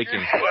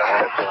striking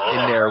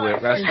in there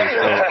with wrestlers.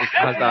 So it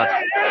has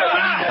that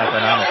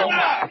dynamic.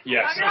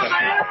 Yes, definitely.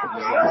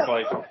 It's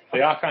like,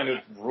 they are kind of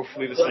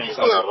roughly the same size,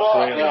 but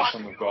clearly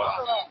some have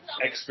got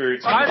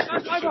experience.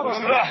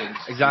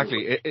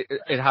 Exactly.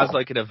 It has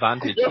like an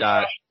advantage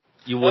that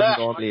you wouldn't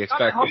normally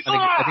expect.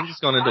 I think it's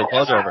gone into a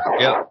pause over.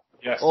 Yeah.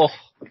 Yes. Oh,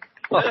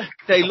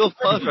 they love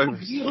pause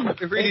drivers.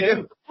 They really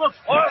do.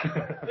 But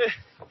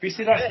you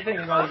see, that's the thing,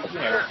 like, you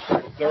know,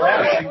 there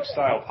are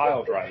shoot-style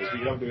pile drivers, but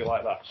you don't do it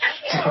like that.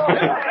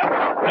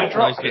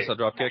 Nice missile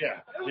drop kick. Yeah,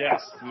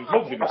 yes,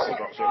 lovely missile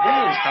drop kick.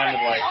 Really is kind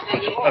of like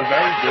a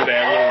very good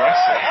aerial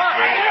wrestler.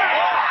 Really.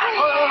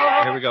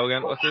 Here we go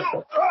again. What's this?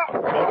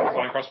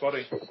 Flying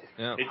crossbody.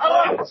 Yeah. It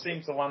didn't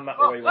seem to land that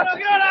the way he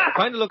wanted to.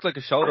 Kind of looked like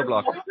a shoulder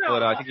block,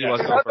 but I think he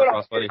was going for a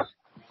crossbody.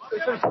 It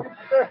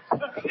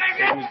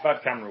was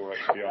bad camera work,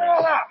 to be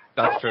honest.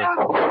 That's true.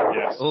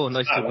 Yes. Oh,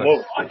 nice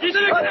sequence. 1, 2,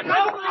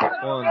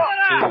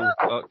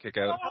 oh, kick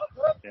out.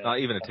 Yeah. Not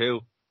even a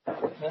 2.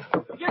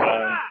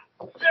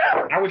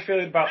 How are we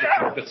feeling about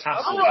the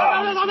tassel?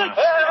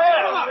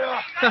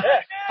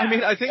 I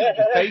mean, I think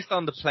based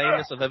on the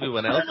plainness of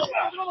everyone else. Oh,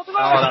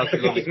 that was a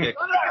lovely kick.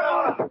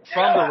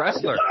 From the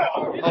wrestler.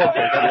 Oh,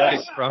 okay,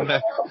 kick from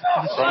the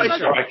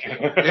striker.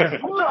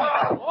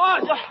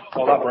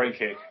 Oh, that break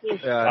kick.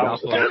 Yeah, not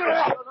fun.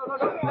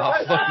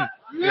 Not fun.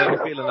 You'll be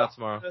feeling that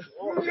tomorrow.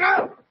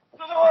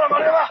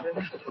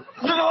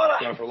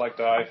 Going for a leg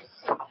dive.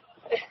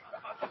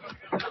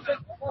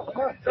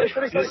 This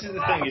is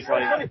the thing, it's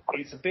like,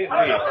 it's a bit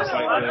weird. It's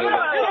like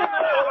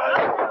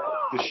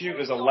the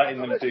shooters are letting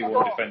them do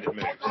undefended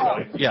moves.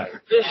 Like, yeah.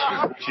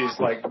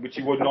 Which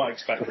you would not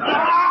expect from them to do.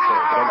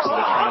 But obviously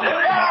they're trying to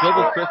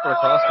double crit for a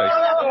crossface.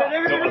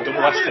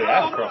 Double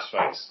STF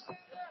crossface.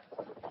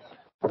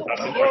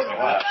 That's interesting.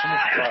 Wow, someone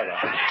should try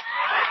that.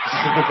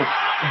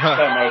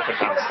 Them open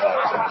hand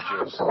slaps are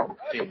just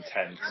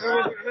intense.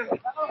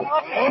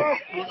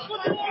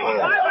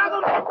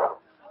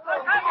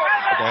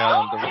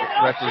 The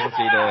rest doesn't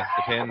see the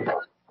pin.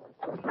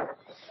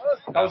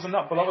 That was a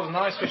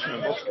nice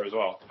Fisherman Buster as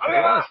well. It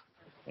was.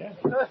 Yeah.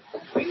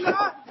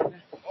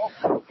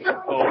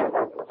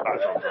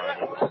 Backdrop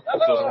driver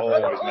does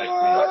always make me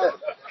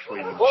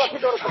cringe.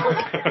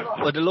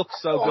 But it looks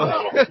so good.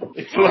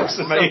 It looks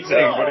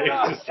amazing, but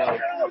it's just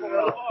like,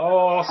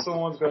 oh,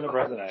 someone's going to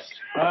resonate.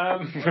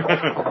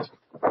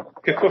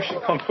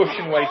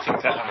 Concussion waiting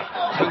to happen.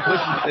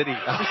 Concussion City.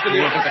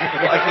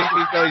 I think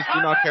these guys do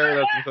not care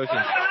about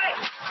concussions.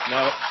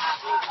 No.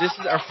 This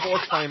is our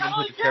fourth time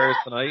into the chairs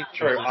tonight.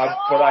 True,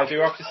 but I do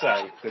have to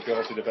say, the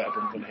girls did a better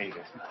jump than he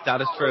did. That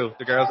is true.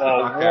 The girls did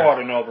not care. What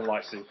a Northern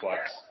Light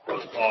suplex.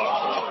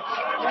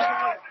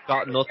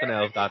 Got nothing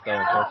out of that though,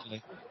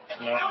 unfortunately.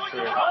 No,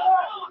 true.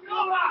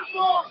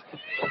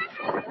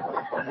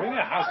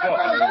 Winger has got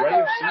an array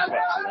of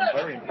suplexes I'm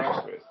very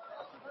impressed with.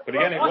 But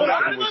again, it was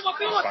Spanish.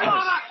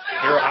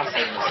 Hiro Ase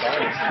and the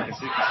Spanish and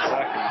Kazuki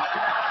Sasaki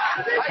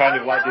kind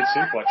of like did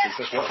suplexes.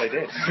 That's what they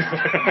did.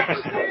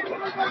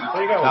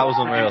 There you go. That was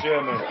unreal.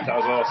 German. That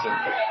was awesome.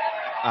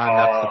 And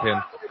that's the pin.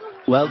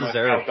 Well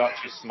deserved. Got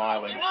you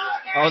smiling.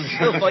 I was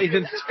still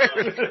fighting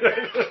chairs.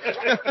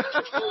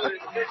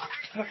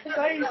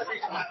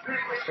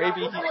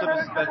 Maybe he could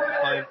have spent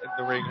time in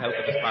the ring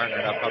helping his partner.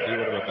 That probably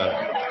would have been better.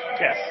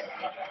 Yes.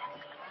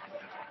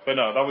 But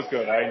no, that was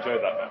good. I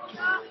enjoyed that match.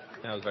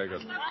 That was very good.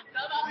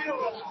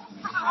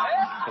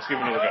 Let's give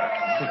it another go.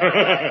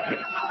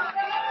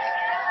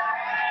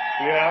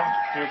 Yeah,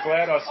 to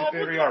declare our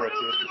superiority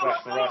as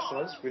professional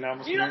wrestlers, we now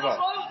must move on.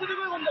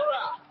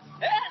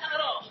 But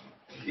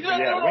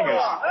yeah,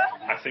 Winger's,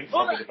 I think,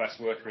 probably the best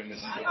worker in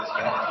this game.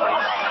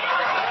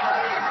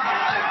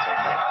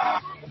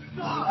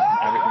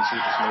 Everything's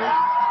super smooth.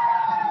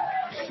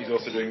 He's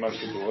also doing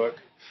most of the work.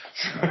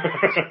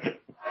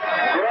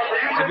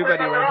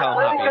 Everybody around home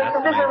happy, that's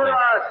the main thing.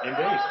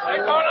 Indeed.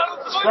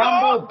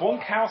 Scramble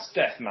bunkhouse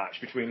death match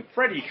between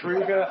Freddy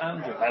Krueger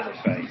and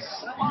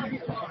Leatherface.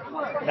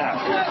 Now,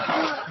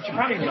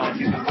 Japan in the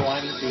 90s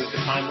was the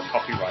time that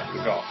copyright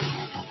was off.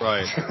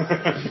 Right.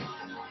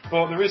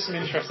 But there is some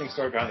interesting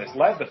story behind this.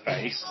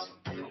 Leatherface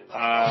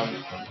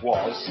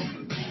was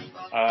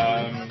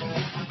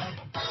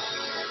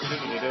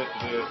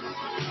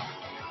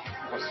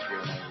what's his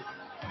real name?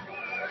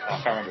 I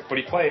can't remember. But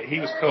he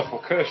was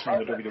Corporal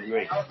Kirshner in the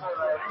WWE.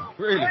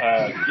 Really?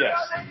 Yes.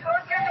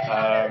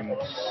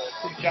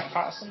 Jack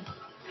Patterson? I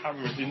can't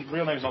remember. His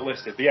real name's not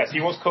listed. But yes, he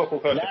was Corporal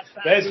Kirshner.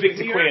 There's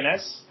Victor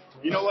Queerness.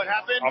 You know what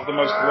happened? Of the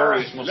most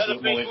glorious mullet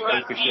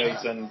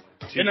cliches and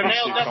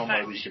two-piece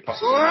combo that you could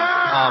possibly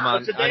imagine. Oh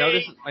man,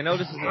 I know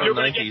this is in the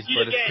 90s,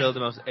 but it's still the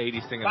most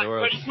 80s thing in the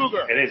world.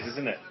 It is,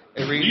 isn't it?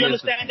 It really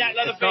is.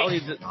 It's not only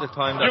the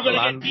time that the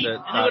land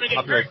that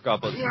copyright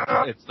got, but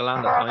it's the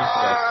land that time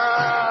forgot.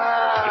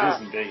 It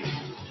is indeed.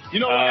 You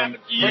know what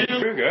happened to you?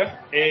 Freddy Krueger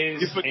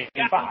is,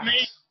 in fact,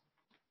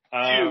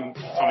 Tommy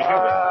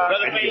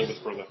Gilbert, Eddie Gilbert's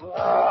brother.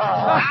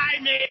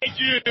 I made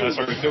you.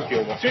 Sorry, Doug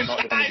Gilbert,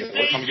 not Tommy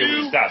Gilbert. Tommy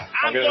Gilbert's dad.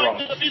 I'm getting it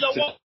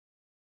wrong.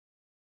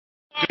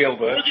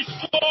 Gilbert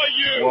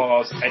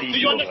was Eddie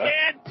Gilbert,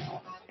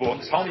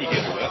 but Tommy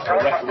Gilbert, the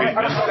referee in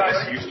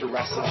Memphis, used to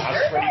wrestle as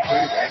Freddy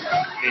Krueger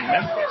in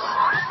Memphis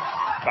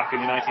back in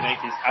the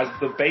 1980s as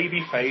the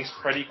babyface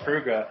Freddy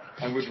Krueger,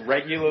 and would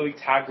regularly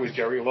tag with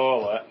Jerry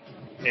Lawler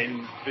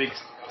in big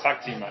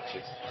tag team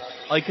matches.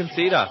 I can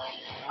see that.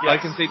 Yes. I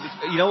can see.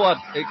 You know what?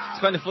 It's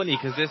kind of funny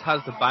because this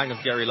has the bang of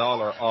Jerry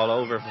Lawler all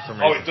over for some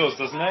reason. Oh, it does,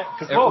 doesn't it?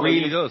 Because it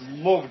really does.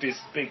 Loved his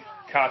big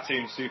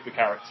cartoon super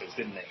characters,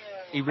 didn't he?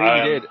 He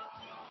really did.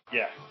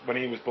 Yeah, when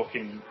he was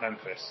booking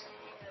Memphis.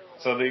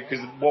 So,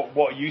 because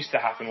what used to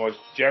happen was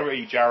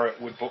Jerry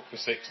Jarrett would book for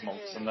 6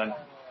 months, and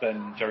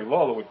then Jerry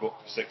Lawler would book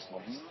for 6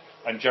 months,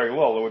 and Jerry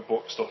Lawler would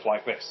book stuff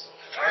like this.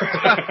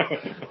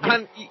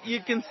 And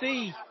you can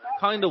see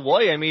kind of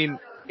why. I mean,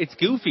 it's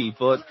goofy,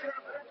 but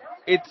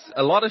it's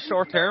a lot of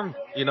short term,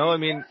 you know. I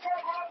mean,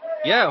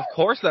 yeah, of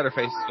course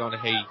Leatherface is going to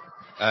hate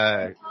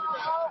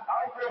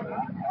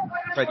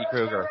Freddy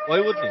Krueger. Why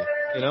wouldn't he?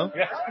 You know?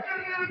 Yeah.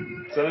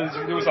 So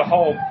there was a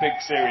whole big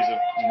series of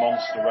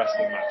monster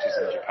wrestling matches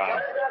in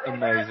Japan.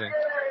 Amazing.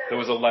 There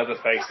was a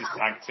Leatherface's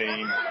tag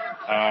team.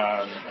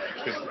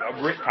 Because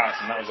Rick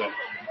Patterson, that was it.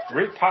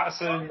 Rick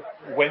Patterson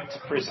went to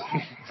prison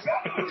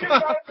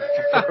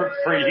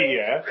for a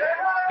year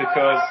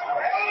because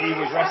he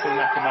was wrestling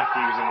Nakamaki,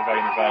 who was in the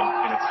main event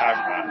in a tag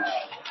match.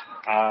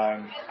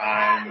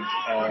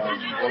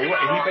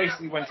 He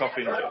basically went off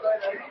injured.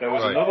 There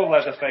was another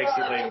Leatherface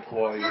that they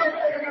employed,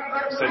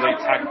 so they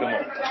tagged them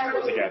up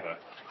together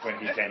when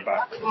he came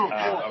back.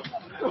 I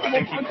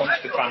think he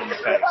punched a fan in the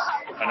face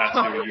and had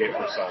to do a year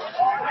for assault.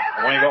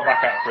 And when he got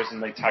back out of prison,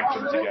 they tagged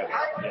them together.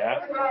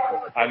 Yeah,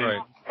 and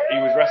he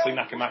was wrestling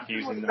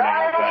Nakamaki using the main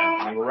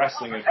event, and they were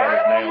wrestling a bed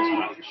of nails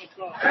match.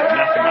 And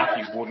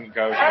Nakamaki wouldn't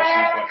go for a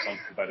suplex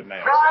onto the bed of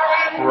nails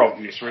for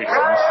obvious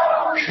reasons,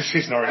 because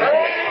he's not an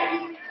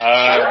idiot.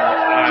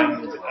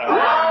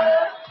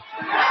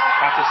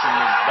 Patterson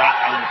was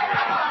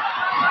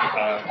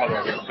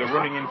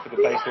running in for the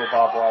baseball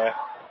barbed wire,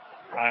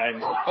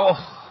 and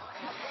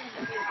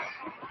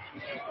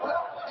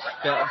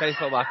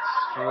baseball bat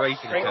straight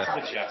to the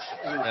chest.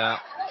 Yeah.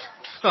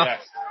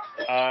 Yes.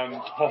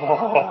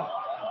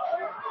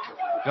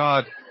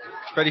 God,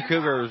 Freddy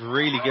Krueger was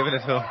really giving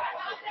it to him.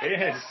 He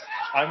is.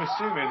 I'm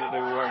assuming that they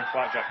were wearing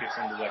flat jackets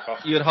under their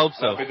costumes. You'd hope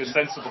so. That'd be the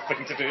sensible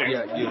thing to do.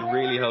 Yeah, you'd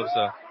really hope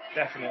so.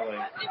 Definitely.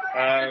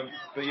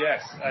 But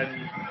yes,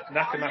 and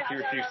Nakamaki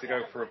refused to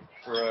go for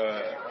a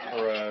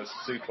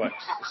superplex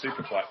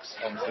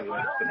onto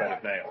the bed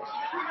of nails.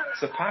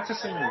 So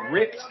Patterson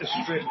ripped a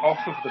strip off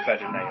of the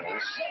bed of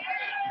nails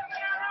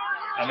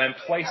and then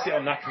placed it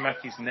on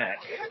Nakamaki's neck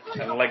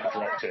and leg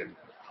dropped him.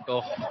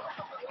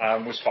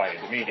 Was fired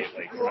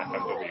immediately from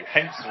FMW.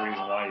 Hence the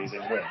reason why he's in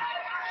ring.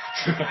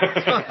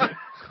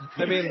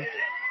 I mean,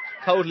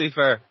 totally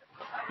fair.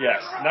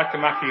 Yes,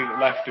 Nakamaki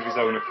left of his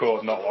own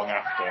accord not long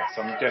after,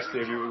 so I'm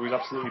guessing he was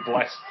absolutely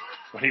blessed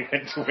when he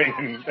went to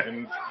win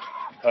and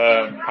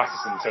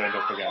Patterson turned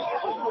up again.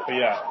 But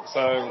yeah,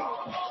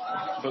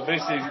 but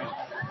this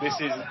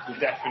is the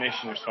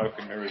definition of smoke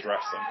and mirrors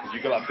wrestling, because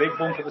you've got that big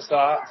bump at the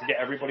start to get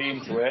everybody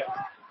into it,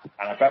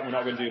 and I bet we're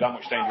not going to do that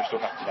much dangerous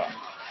stuff after that.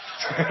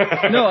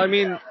 No, I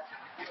mean,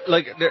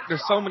 like,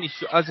 there's so many,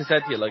 as I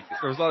said to you, like,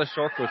 there's a lot of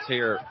shortcuts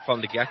here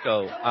from the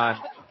get-go, and,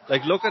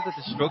 like, look at the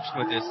destruction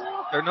with this.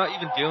 They're not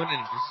even doing it,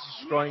 just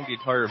destroying the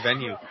entire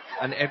venue,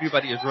 and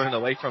everybody is running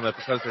away from it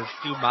because there's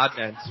two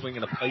madmen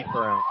swinging a pipe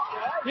around.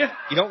 Yeah.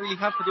 You don't really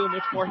have to do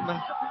much more than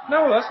that.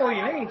 No, that's all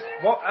you need.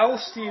 What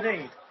else do you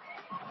need?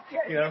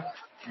 You know,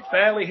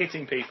 barely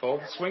hitting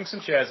people, swing some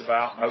chairs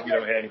about, hope you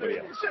don't hit anybody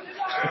else.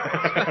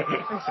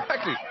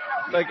 Exactly.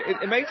 Like,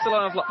 it makes a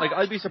lot of, like,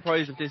 I'd be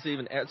surprised if this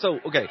even,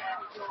 so, okay.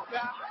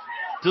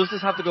 Does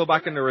this have to go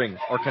back in the ring,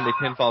 or can they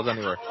pinfalls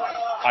anywhere?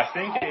 I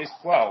think it's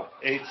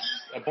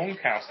a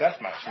bunkhouse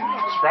deathmatch,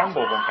 and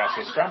scramble bunkhouse,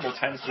 so scramble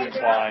tends to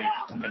imply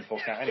pinfall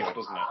count anyway,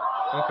 doesn't it?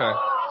 Okay.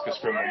 Because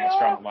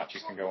scramble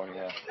matches can go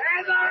anywhere.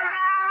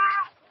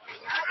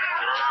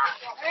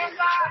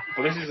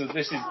 But this is the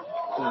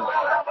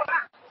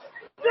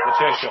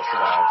chair shots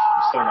that I have,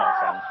 still not a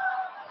fan.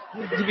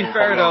 To be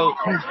fair though,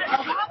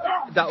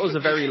 that was a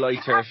very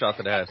light chair shot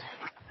to the head.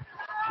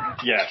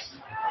 Yes.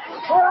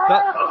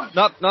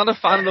 Not a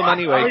fan of them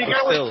anyway, but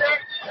still.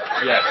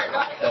 Yes.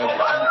 But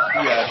he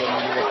was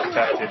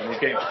protected, and he's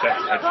getting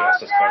protected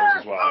headshots, I suppose,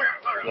 as well.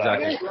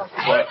 Exactly.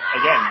 But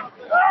again,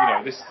 you know,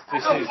 this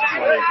is like,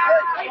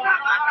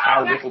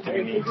 how little do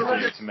we need to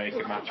do to make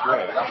a match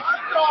work?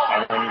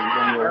 And when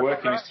you're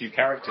working as two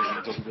characters, and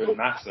it doesn't really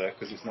matter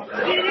because it's not going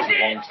to affect a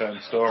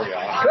long-term story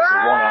arc. It's a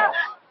one-off.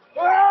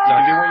 You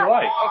can do what you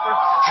like.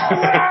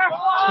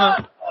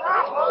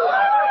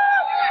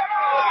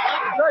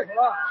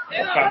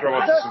 Pedro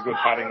wanted some good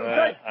padding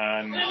there,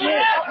 and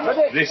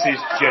this is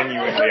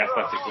genuinely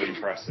athletically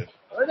impressive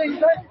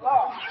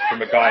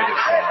from a guy this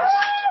size.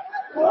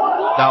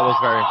 That was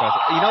very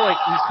impressive. You know, like,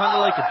 he's kind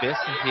of like Abyss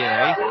in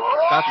TNA.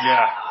 That's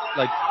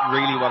like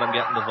really what I'm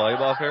getting the vibe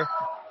of here.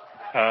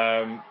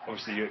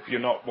 Obviously, if you're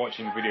not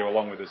watching the video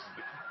along with us,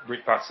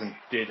 Rick Patterson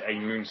did a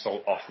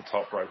moonsault off the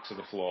top rope to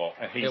the floor,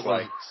 and he's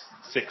like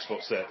 6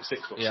 foot 6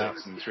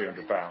 and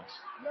 300 pounds.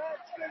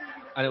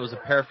 And it was a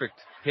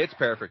pitch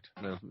perfect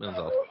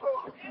moonsault.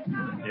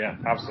 Yeah,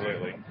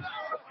 absolutely.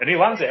 And he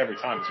lands it every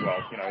time as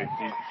well. You know,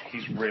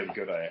 he's really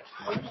good at it.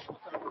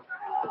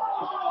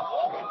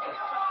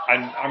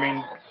 And I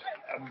mean,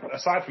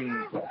 aside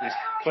from his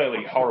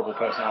clearly horrible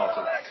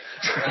personality,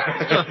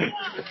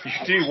 you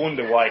do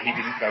wonder why he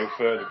didn't go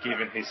further,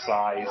 given his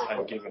size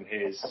and given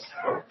his,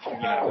 you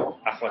know,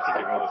 athletic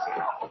ability.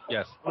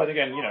 Yes. But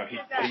again, you know, he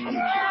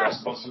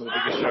wrestled on some of the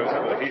biggest shows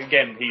ever. He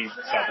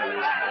sadly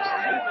was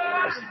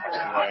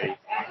away a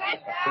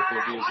couple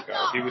of years ago.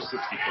 He was 64,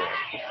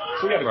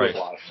 so he had a good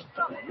life.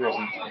 He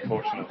wasn't,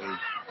 unfortunately,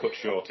 cut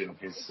short in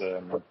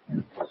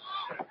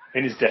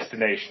his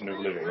destination of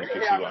living, if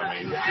you see what I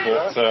mean.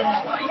 But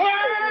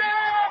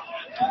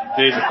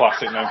here's a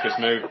classic Memphis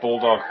move: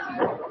 bulldog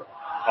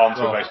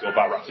onto a baseball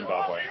bat wrapped in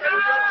barbed wire.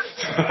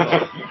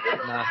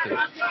 Nasty.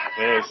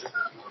 It is.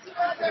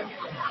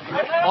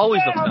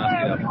 Always looks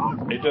nasty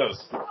though. It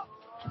does.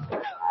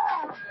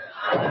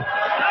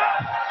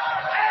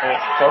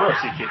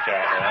 Authority kick out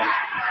there.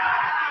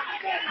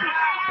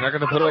 You're not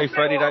going to put away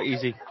Freddy that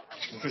easy.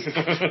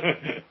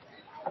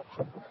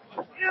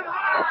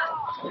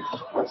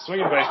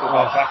 Swinging baseball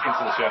bat back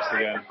into the chest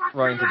again.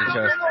 Right into the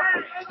chest.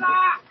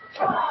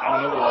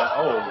 And another one.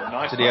 Oh,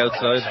 nice. To the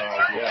outside.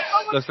 Yes.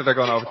 Looks like they're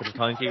going over to the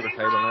timekeeper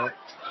table now.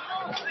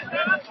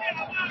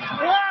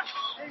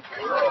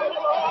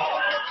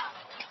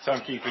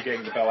 Timekeeper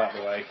getting the bell out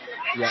of the way.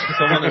 Yeah,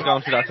 someone is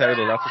going to that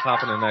table. That's what's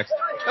happening next.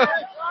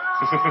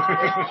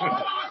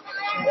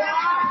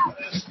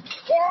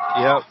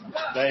 Yep.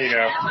 There you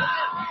go.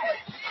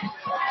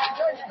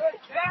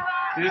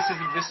 This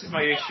is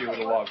my issue with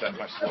a lot of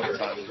deathmatches all the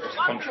time, is just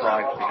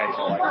contrived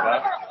behaviour like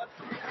that.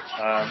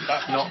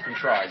 That's not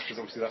contrived, because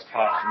obviously that's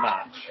part of the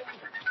match.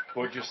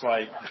 But just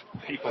like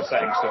people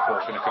setting stuff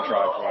up in a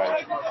contrived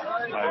way.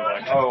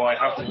 Like, oh, I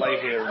have to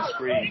lay here and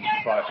scream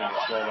for 5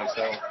 minutes while they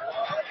sell.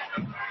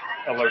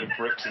 a load of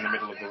bricks in the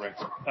middle of the ring.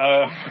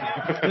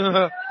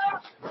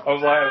 I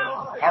was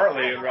like,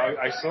 apparently,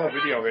 I saw a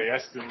video of it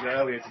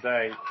earlier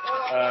today.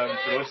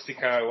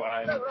 Jalistico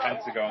and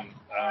Pentagon,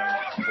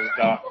 the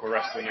Dark were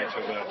wrestling each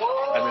other,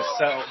 and they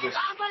set up this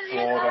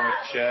board on a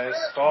chair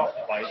spot,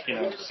 like,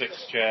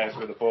 6 chairs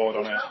with a board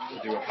on it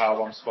to do a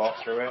powerbomb spot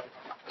through it,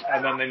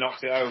 and then they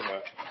knocked it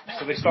over.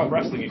 So they stopped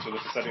wrestling each other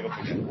to set it up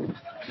again.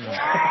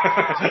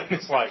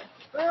 It's like,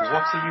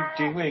 what are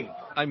you doing?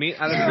 I mean,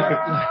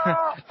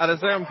 at a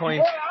certain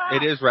point,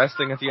 it is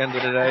wrestling at the end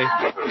of the day.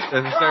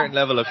 There's a certain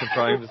level of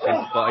contrivance,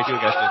 but I do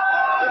get it.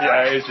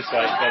 Yeah, it's just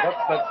like,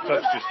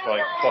 that's just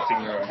like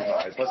plotting your own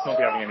demise. Let's not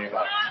be having any of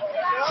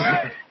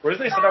that. Whereas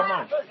this, I don't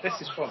mind.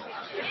 This is fun.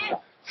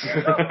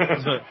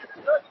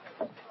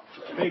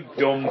 Big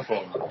dumb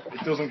fun.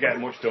 It doesn't get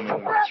much dumber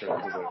than that,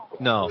 does it?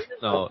 No.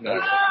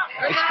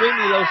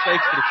 Extremely low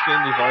stakes, but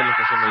extremely violent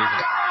for some reason.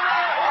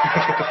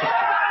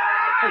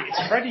 Hey,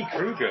 it's Freddy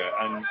Krueger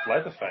and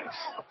Leatherface.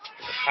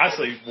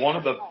 Actually, one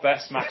of the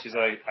best matches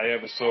I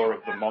ever saw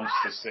of the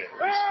Monster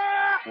series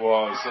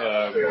was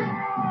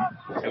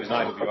it was an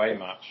IWA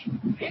match.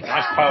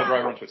 Nice pile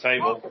driver onto a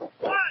table.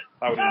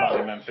 That would have been back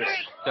in Memphis.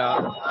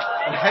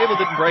 And the table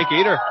didn't break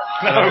either.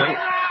 No.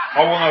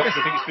 Oh, well, no, because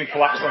I think it's been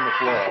collapsed on the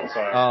floor.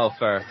 So. Oh,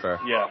 fair.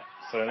 Yeah.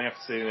 So then you have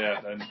to see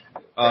and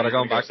they're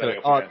going back to it.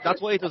 Oh, that's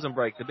why it doesn't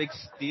break. The big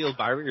steel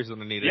barriers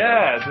underneath it.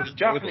 Yeah, the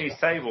Japanese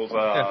tables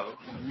are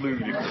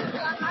ludicrous.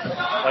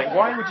 Like,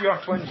 why would you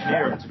have to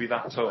engineer them to be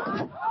that tough?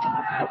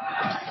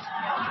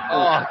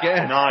 Oh,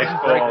 again. Nice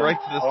ball. Break right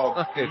to the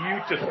socket.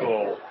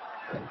 Beautiful.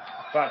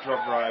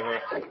 Backdrop driver.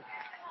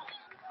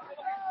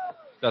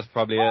 That's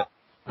probably it.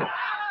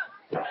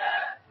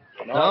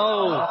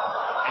 No.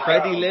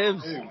 Freddy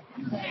lives.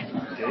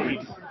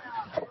 Indeed.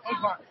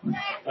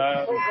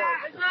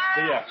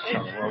 Yeah,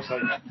 what I was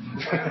saying.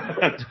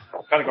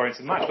 Kind of go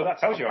into the match, but that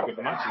tells you how good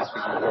the match is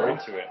because we go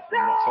into it.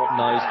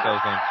 Nice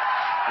close one.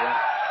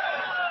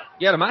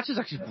 Yeah, the match is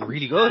actually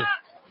really good.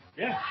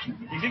 Yeah,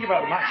 you think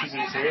about the matches in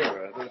this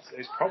era,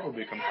 it's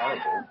probably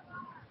comparable.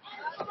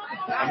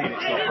 I mean,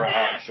 it's not Bret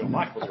Hart and Shawn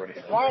Michaels or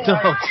anything.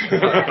 No.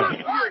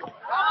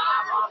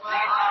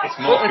 It's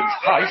Morgan's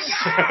Spice.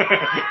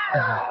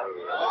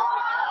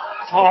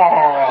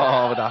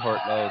 Oh, that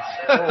hurt loads.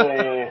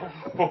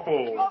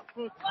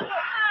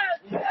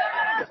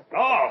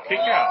 Oh, kick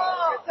out.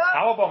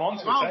 Powerbomb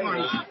onto the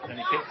table, and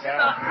he kicks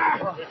out.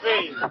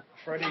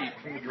 Freddy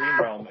from the Dream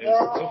Realm is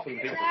tougher than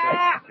people think.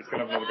 He's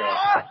going to have another go.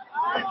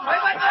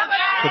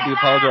 Could be a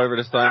power driver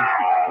this time.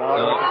 No.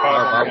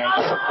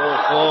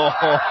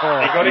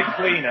 He got it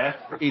cleaner.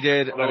 He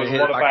did. There was a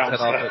lot of bounce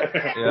there.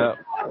 Yeah.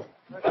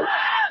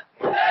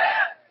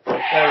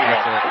 There we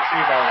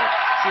go.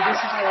 See, this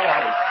is what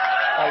I like.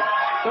 Like,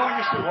 don't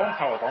just do one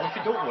powerbomb. If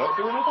it don't work,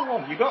 do another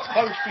one. You got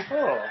close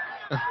before.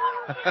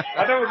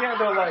 I don't get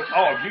they're like,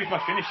 oh, I've used my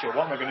finisher.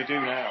 What am I going to do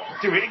now?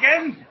 Do it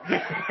again.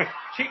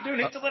 Keep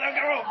doing it till they don't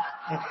go up.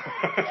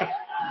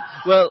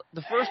 Well,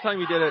 the first time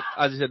he did it,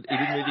 as I said, he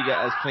didn't really get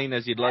as clean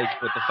as you'd like.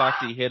 But the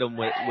fact that he hit him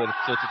with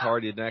such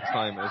authority the next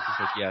time, it was just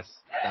like, yes,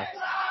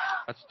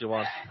 that's what you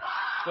want.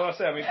 So I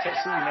say, I mean,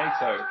 Tetsuya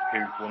Naito,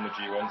 who won the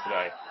G1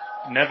 today,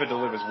 never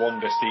delivers one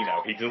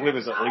Destino. He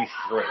delivers at least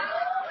 3.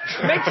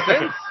 It makes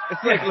sense.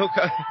 It's like, look,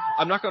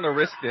 I'm not going to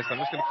risk this. I'm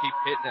just going to keep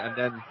hitting it, and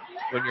then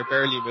when you're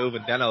barely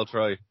moving, then I'll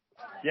try.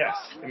 Yes.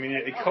 I mean,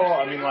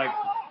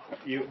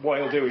 what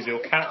he'll do is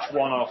he'll catch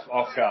one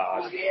off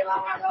guard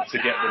to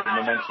get the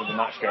momentum of the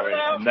match going,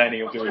 and then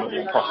he'll do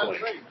another one properly,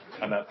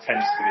 and that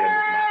tends to the end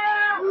of the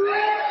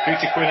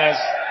match. Peter Quinez,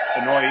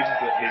 annoyed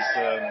that his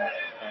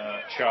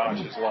charge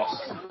is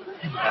lost,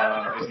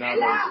 is now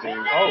going to do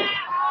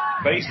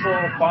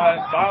baseball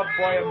barbed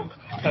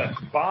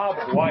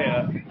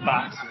wire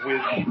bats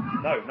with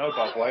no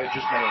barbed wire,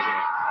 just nails in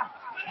it.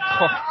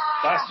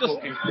 That's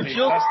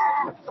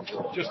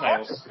just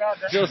nails.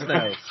 Just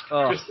nails.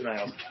 Oh. Just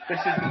nails.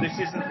 This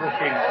isn't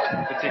looking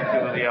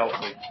particularly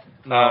healthy.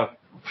 No.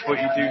 But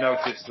you do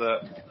notice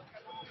that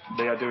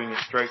they are doing it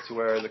straight to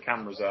where the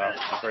cameras are.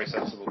 It's very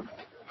sensible.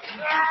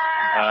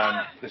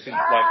 This is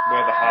like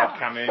where the hard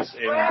cam is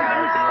in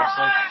American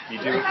wrestling. You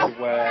do it to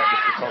where the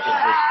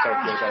photographer's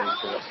Tokyo goes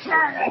to watch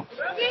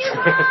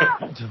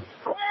it.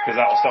 Because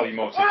that'll sell you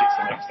more tickets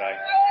the next day.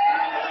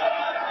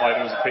 Like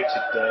there was a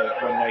picture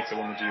when Naito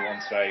won the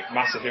G1 today,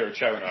 Masahiro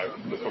Chono,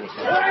 the fullest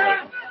man in the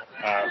ring,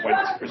 went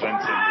to present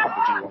him with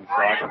the G1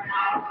 flag,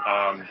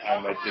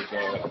 and they did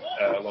the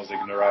Los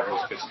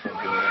Ignorables fist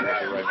bump in the middle of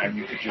the ring, and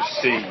you could just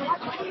see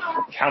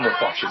camera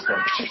flashes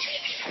going.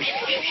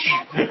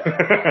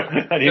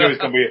 And you know it's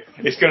going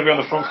to be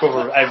on the front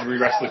cover of every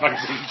wrestling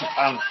magazine in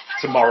Japan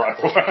tomorrow.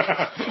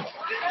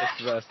 That's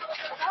the best.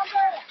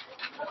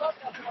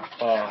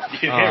 You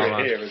can hear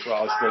it here as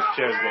well. As the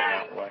chairs getting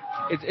out of the way.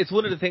 It's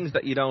one of the things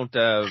that you don't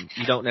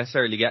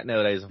necessarily get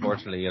nowadays,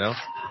 unfortunately. You know.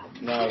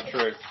 No,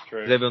 true.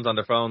 Everyone's on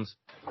their phones.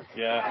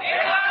 Yeah.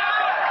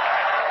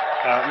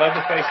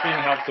 Leatherface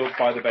being helped up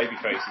by the baby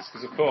faces,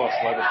 because of course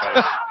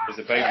Leatherface is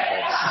a baby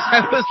face.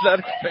 How was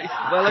Leatherface?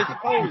 Well, I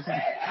suppose.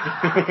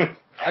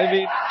 I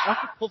mean,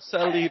 that's a tough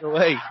sell either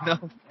way.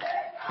 No.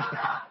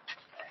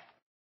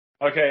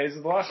 Okay, this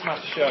is the last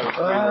match show.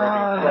 So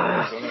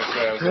I'm going to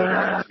say I was doing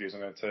interviews. I'm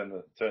going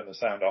to turn the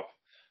sound off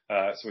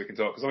so we can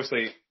talk. Because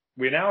obviously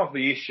we now have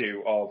the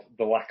issue of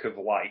the lack of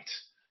light.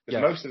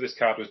 Because most of this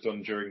card was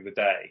done during the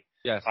day.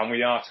 Yes. And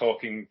we are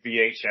talking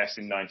VHS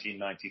in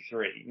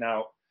 1993.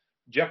 Now,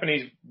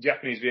 Japanese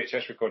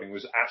VHS recording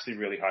was actually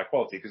really high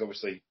quality because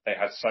obviously they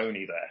had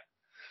Sony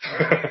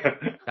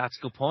there. That's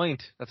a good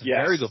point. That's a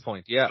very good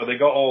point. Yeah. So they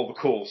got all the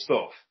cool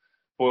stuff.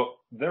 But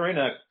they're in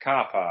a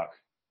car park.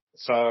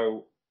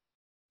 So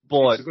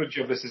it's a good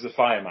job this is a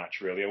fire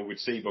match, really, or we'd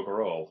see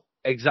bugger all.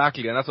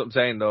 Exactly, and that's what I'm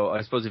saying, though.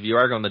 I suppose if you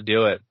are going to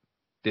do it,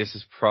 this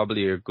is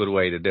probably a good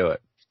way to do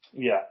it.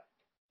 Yeah.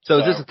 So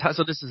this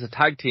is a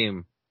tag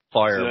team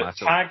fire match.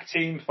 Tag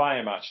team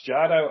fire match.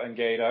 Jado and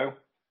Gedo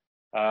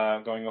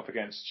going up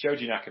against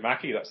Shoji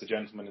Nakamaki. That's the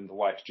gentleman in the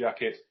white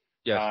jacket.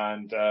 Yes.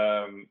 And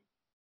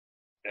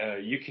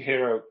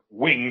Yukihiro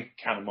Wing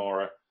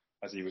Kanemaru,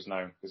 as he was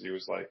known, because he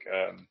was like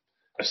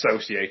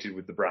associated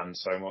with the brand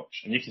so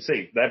much. And you can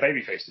see they're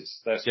baby faces.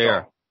 They're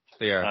strong.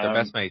 They are. They're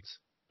best mates.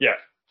 Yeah.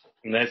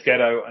 And there's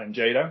Gedo and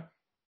Jado.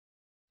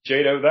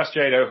 That's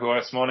Jado, who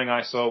this morning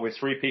I saw with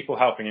 3 people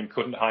helping him,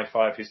 couldn't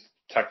high-five his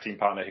tag team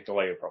partner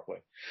Hikuleo properly.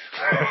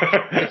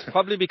 It's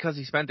probably because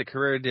he spent a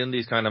career doing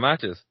these kind of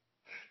matches.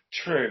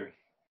 True.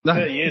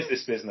 30 years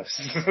this business.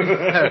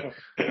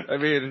 I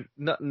mean,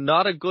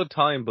 not a good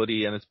time,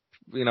 buddy, and it's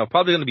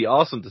probably going to be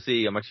awesome to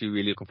see. I'm actually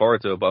really looking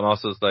forward to it, but I'm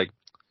also just like,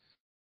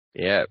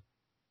 yeah,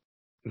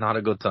 not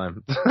a good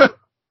time.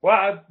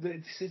 Well,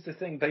 this is the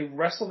thing. They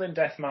wrestled in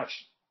deathmatch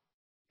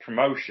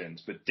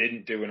promotions, but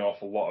didn't do an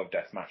awful lot of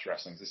deathmatch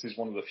wrestling. This is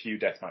one of the few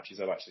death matches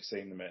I've actually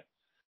seen them in.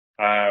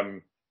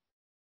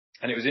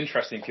 And it was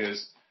interesting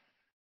because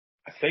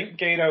I think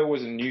Gedo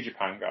was a New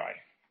Japan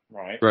guy,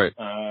 right? Right.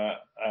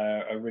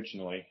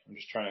 Originally. I'm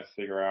just trying to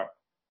figure out.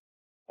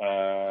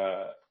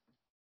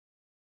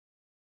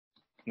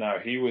 No,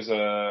 he was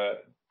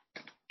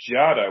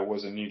Jado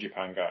was a New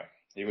Japan guy.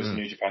 He was a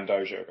New Japan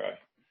Dojo guy.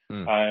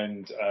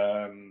 And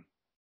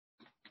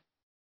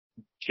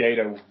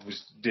Gedo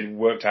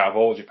worked out of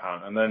All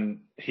Japan, and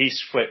then he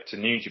flipped to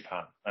New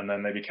Japan, and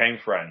then they became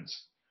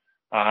friends.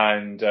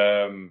 And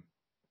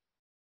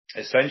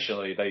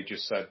essentially, they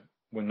just said,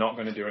 "We're not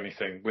going to do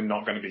anything. We're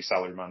not going to be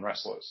salaryman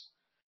wrestlers."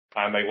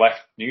 And they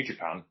left New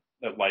Japan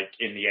in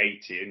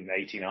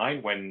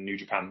 89, when New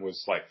Japan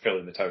was like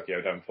filling the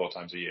Tokyo Dome 4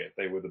 times a year.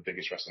 They were the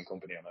biggest wrestling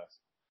company on earth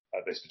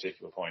at this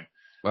particular point.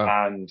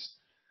 Wow. And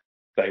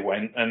they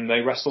went and they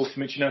wrestled for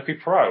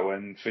Michinoku Pro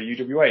and for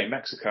UWA in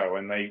Mexico,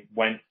 and they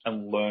went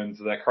and learned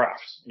their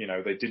craft.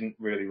 They didn't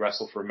really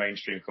wrestle for a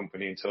mainstream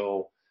company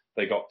until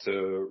they got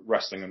to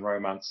Wrestling and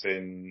Romance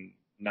in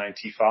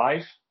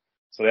 95.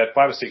 So they had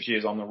 5 or 6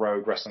 years on the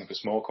road wrestling for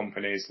small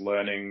companies,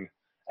 learning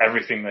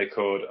everything they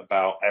could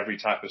about every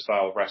type of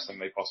style of wrestling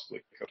they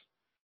possibly could.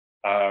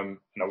 And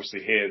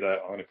obviously here,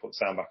 I'm going to put the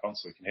sound back on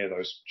so we can hear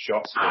those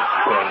shots of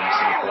burning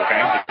Singapore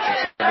game.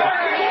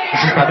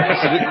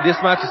 This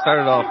match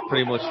started off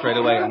pretty much straight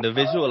away, and the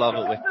visual of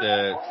it with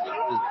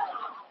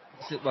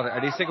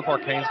are these Singapore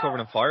canes covered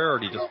in fire, or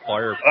do you just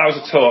fire? That was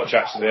a torch,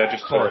 actually. They're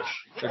just torch.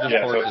 They're just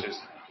torches.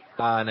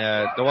 And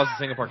there was a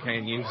Singapore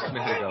cane used a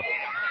minute ago.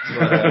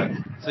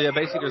 So yeah,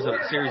 basically there's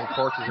a series of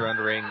torches around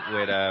the ring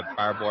with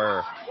barbed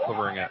wire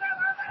covering it.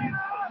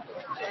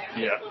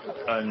 Yeah,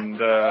 and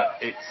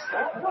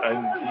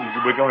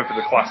we're going for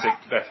the classic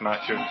death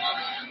match of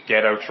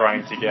Gedo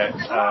trying to get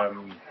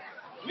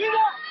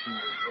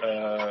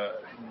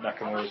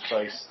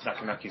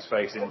Nakamaki's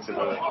face into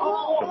the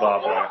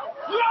barbed wire.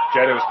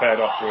 Gedo was paired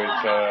off with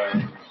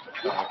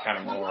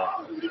Kanemaru.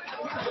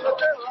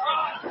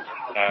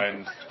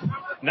 And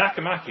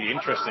Nakamaki,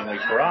 interestingly,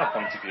 for our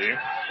point of view,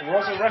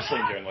 was a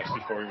wrestling journalist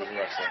before he was a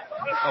wrestler.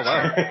 Oh, wow.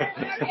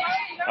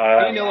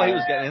 He knew what he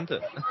was getting into.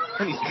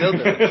 And he still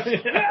did.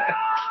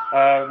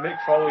 Mick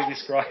Foley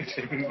described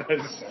him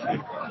as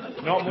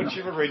not much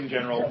of a ring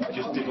general,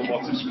 just did a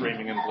lot of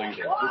screaming and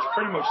bleeding, which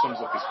pretty much sums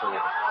up his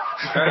career.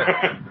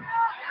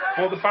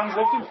 Well, the fans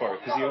loved him for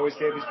it, because he always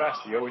gave his best,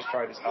 he always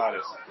tried his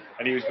hardest.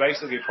 And he was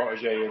basically a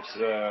protege of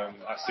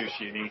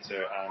Atsushi Onita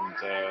and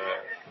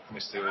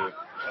Mr.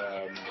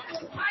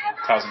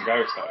 Tazen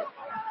Goto.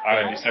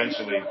 And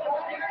essentially,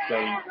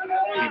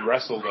 he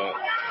wrestled at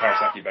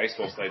Kawasaki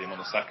Baseball Stadium on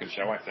the second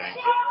show, I think.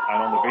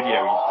 And on the video,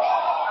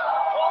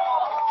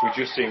 we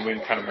just seen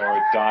Win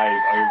Kanemaru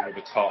dive over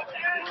the top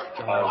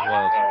of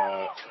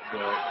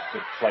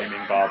the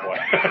flaming barbed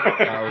wire.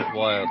 That was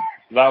wild.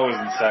 That was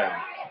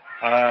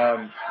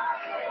insane.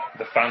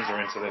 The fans are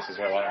into this as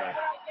well, aren't they?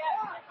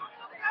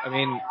 I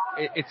mean,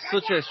 it's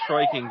such a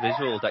striking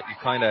visual that you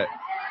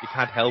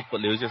can't help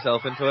but lose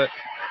yourself into it.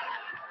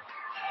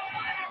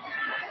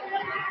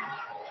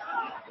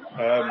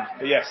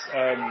 But yes,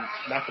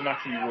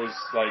 Nakamaki was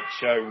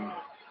shown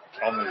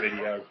on the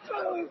video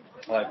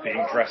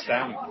being dressed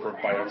down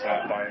by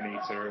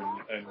Onita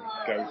and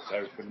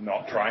Goto for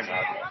not trying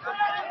hard enough,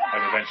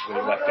 and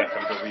eventually left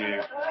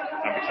FMW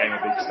and became a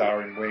big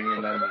star in Ring,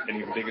 and then an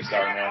even bigger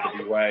star in the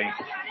RWA,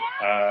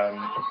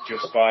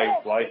 just by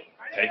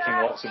taking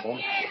lots of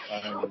bumps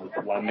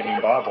and landing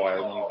in barbed wire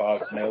and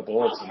on nail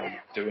boards and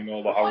doing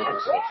all the horrible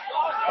stuff,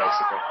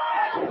 basically.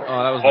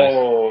 Oh, that was nice.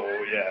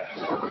 Yeah.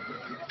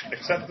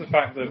 Except for the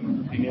fact that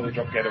he nearly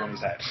dropped Gedo on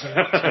his head.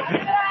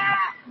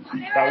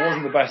 That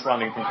wasn't the best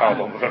landing from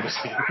powerbomb I've ever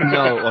seen.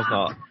 No, it was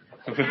not.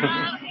 There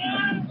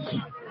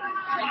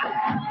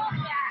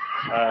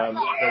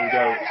we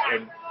go.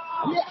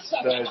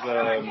 There's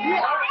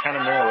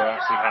Kanemaru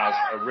actually has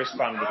a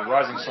wristband with a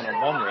rising sun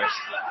on one wrist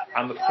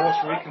and the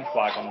Puerto Rican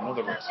flag on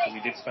another wrist, because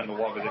he did spend a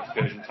lot of his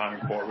excursion time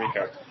in Puerto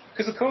Rico.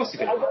 Because of course he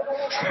did.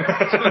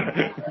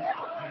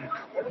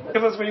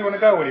 Because that's where you want to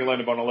go when you learn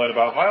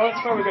about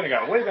violence. Where we're going to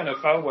go? We're going to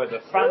go where the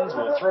fans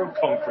will throw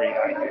concrete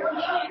at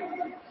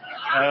you.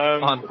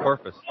 On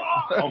purpose.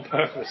 On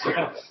purpose,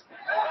 yes.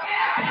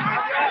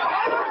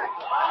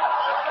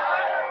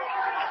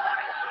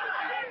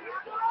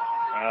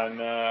 And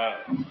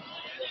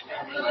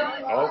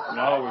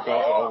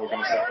we're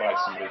going to set fire to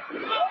somebody.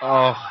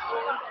 Oh,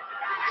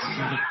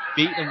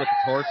 beating him with the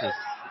torches.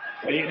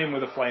 Beating him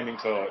with a flaming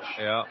torch.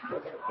 Yeah.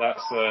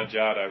 That's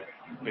Jado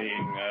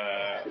beating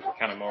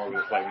Kanemaru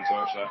with a flaming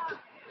torch there.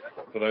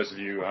 For those of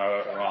you who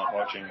aren't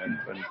watching and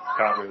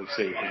can't really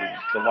see,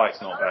 the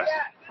light's not best.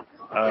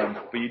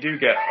 But you do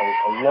get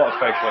a lot of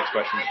facial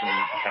expressions from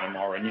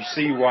Kanemaru, and you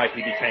see why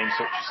he became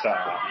such a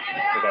star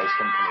for those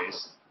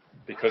companies.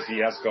 Because he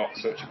has got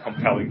such a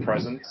compelling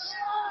presence,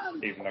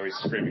 even though he's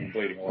screaming and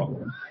bleeding a lot.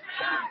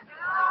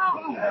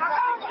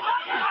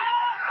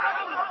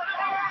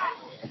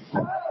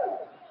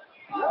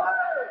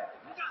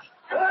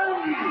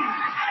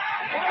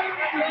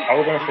 Oh,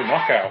 we're going for a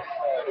knockout.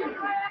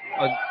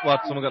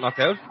 What? Someone got knocked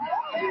out?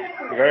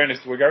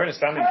 We're going a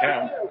standing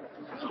count.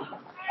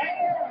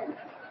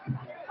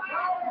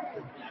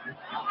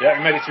 Yeah,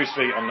 he made it to his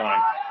feet on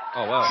 9.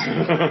 Oh wow.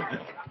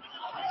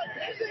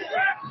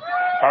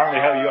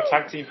 Apparently, your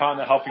tag team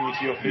partner helping you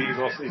to your feet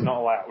is not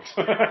allowed.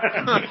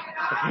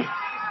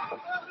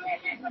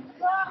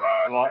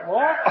 I'm like,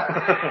 what?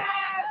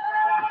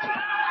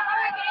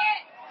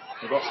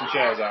 We've got some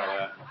chairs out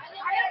there.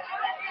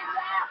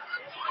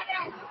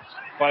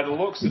 By the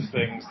looks of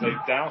things,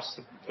 they've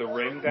doused the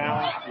ring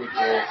down with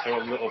water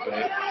a little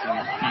bit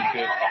to keep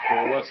it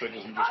cooler so it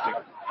doesn't just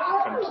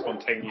become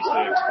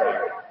spontaneously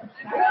explode.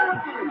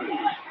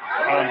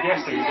 I'm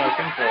guessing there's no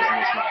pinfalls in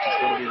this match. It's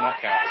going to be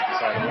knockout to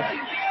decide the winner.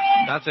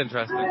 That's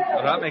interesting.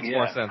 Well, that makes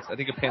more sense. I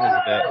think a pin is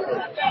a bit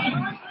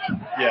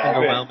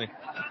overwhelming.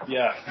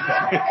 Yeah,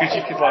 because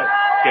you could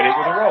get it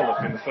with a roll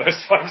up in the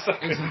first 5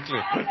 seconds.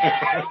 Exactly.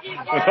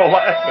 With all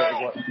that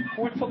effort, it's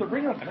we put the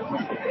ring up and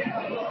everything.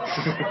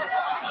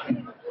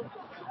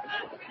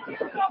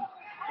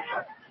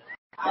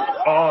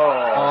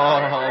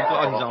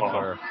 God, he's on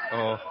fire.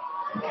 Oh.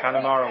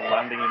 Kanemaru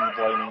landing in the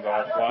flaming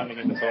golf, landing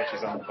in the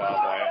torches and the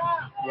barbed wire,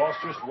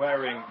 whilst just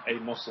wearing a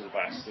muscle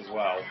vest as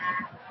well.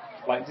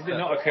 Did it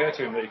not occur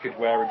to him that he could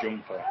wear a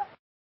jumper?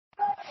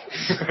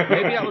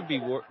 Maybe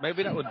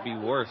that would be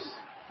worse.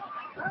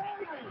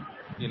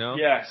 You know?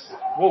 Yes,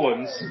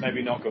 woolens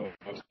maybe not good.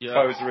 Yeah.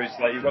 Suppose there is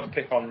you've got to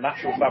pick on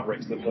natural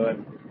fabrics that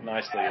burn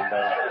nicely and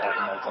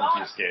don't melt onto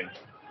your skin.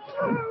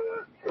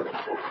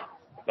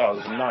 Oh,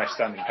 there's a nice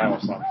standing power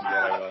slam from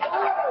Gedo there.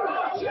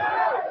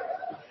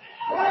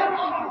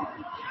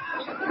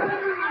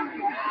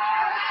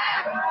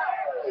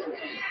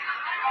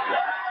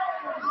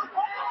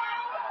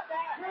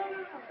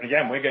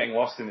 Again, we're getting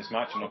lost in this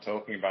match and not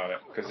talking about it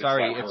because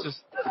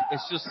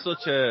it's just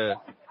such a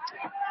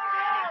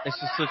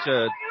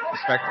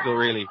spectacle,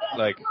 really.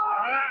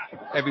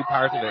 Every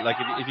part of it.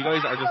 If you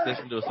guys are just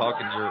listening to us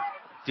talking, you're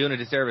doing a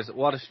disservice.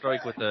 What a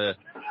strike with the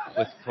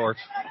torch.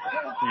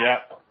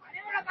 Yeah.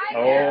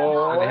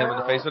 Oh. And they hit him in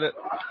the face with it.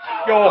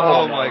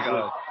 Oh my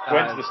God.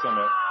 Went to the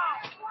stomach.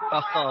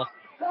 Oh.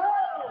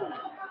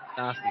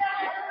 Nasty.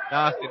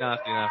 Nah,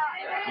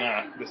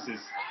 this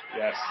is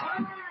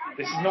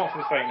not for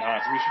the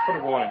faint-hearted. We should put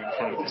a warning in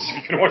front of this.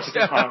 You can watch this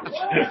match.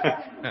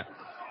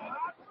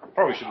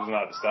 Probably should have done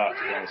that at the start,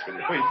 to be honest with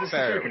you. But this is a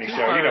Germany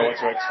show. You know what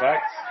to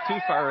expect. Too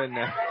far in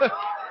there.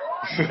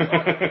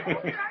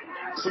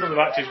 Some of the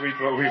matches we've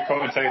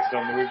commentated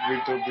on,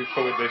 we've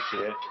covered this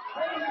year.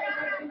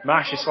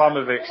 Mash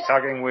Islamovic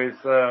tagging with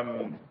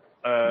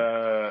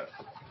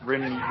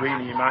Rini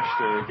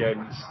Yamashita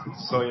against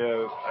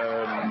Soya.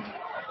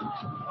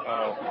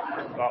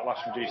 That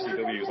last from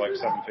GCW was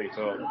 7 feet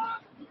tall.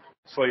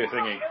 Soya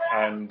Thingy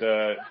and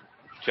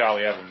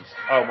Charlie Evans.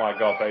 Oh my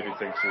God, they did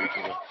things to each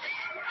other.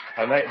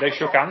 And they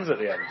shook hands at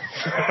the end.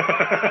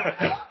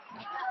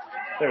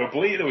 They were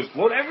bleeding, there was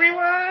blood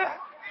everywhere!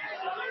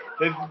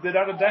 They'd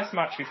had a death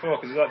match before,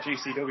 because it was that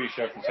GCW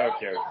show from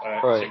Tokyo,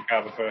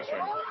 the first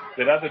ring.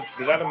 They'd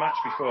had a match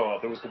before,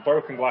 there was the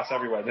broken glass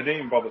everywhere, they didn't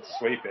even bother to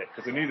sweep it,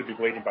 because they knew they'd be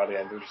bleeding by the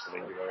end, they were just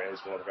leaving it where it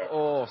is, whatever.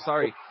 Oh,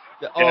 sorry.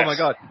 Oh my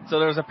God. So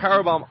there was a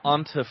powerbomb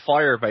onto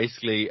fire,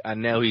 basically,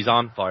 and now he's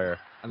on fire.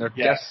 And they're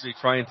desperately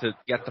trying to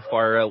get the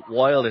fire out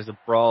while there's a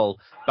brawl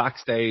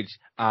backstage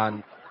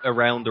and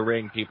around the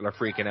ring. People are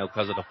freaking out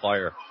because of the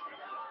fire.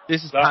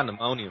 This is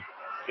pandemonium.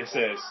 This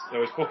is.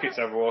 There was buckets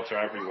of water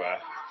everywhere.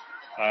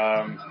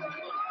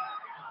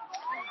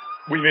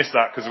 we missed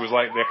that because it was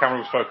like the camera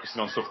was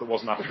focusing on stuff that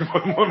wasn't happening.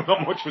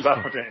 Not much was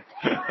happening.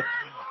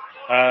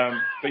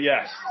 But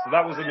yes, so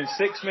that was in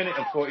 6 minutes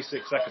and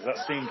 46 seconds. That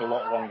seemed a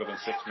lot longer than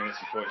 6 minutes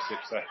and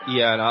 46 seconds.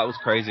 Yeah, no, that was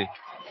crazy.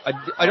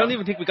 I don't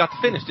even think we got the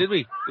finish, did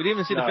we? We didn't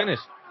even see the finish.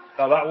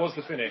 No, that was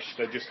the finish.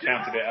 They just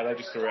counted it and they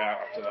just threw it out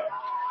after that.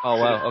 Oh,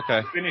 wow,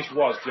 okay. The finish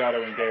was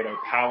Gedo and Jado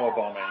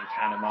powerbombing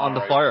Kanemaru on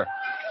the fire.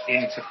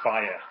 Into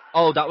fire.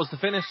 Oh, that was the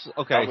finish?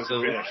 Okay, that was the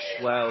finish.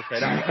 Well,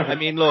 okay. I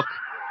mean, look,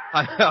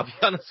 I'll be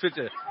honest with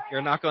you.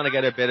 You're not going to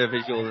get a better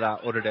visual of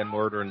that other than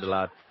murdering the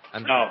lad.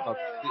 And no.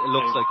 It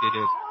looks like they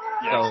did.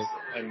 Yes, so,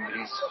 and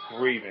he's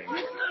screaming.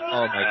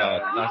 Oh my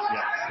God, that's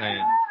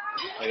insane.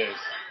 It is.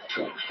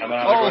 And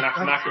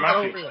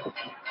Nakamaki.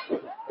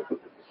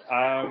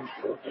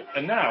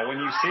 And now, when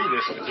you see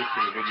this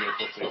particular video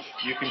footage,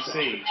 you can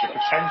see the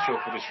potential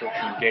for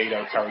destruction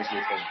Gedo carries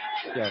with him.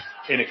 Yes.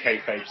 In a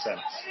kayfabe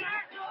sense.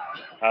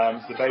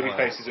 The baby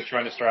faces are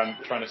trying to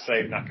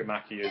save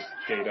Nakamaki as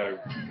Gedo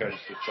goes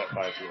to set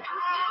fire to him.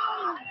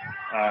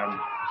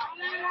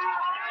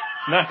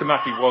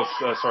 Nakamaki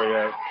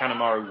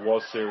Kanemaru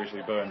was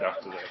seriously burned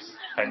after this,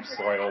 hence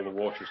why all the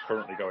water is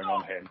currently going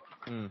on him.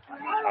 Trying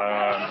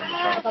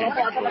to keep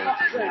him cool.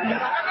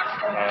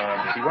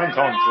 He went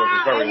on to have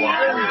a very long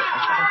career.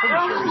 I'm pretty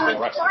sure he's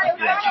still wrestling.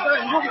 Yeah.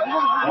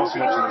 Not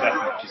so much in the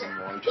death matches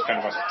anymore, he just kind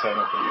of has to turn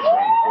up and get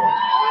around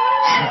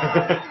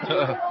the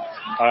world.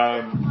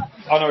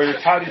 No, he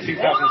retired in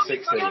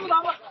 2016,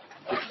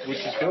 which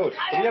is good,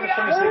 but he had a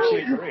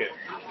 26-year career.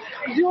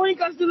 And he was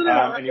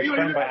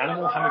trained by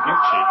Animal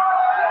Hamaguchi,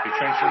 who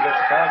trained Shingo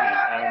Takagi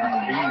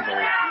and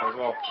Evil as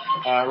well.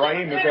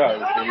 Raheem Mugo,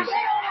 who is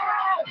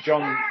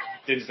John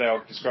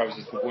Dinsdale describes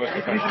as the worst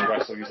professional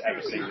wrestler he's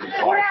ever seen in his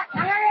life.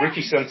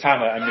 Ricky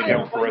Santana and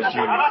Miguel Perez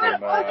Jr.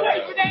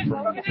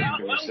 from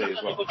WC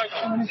as well.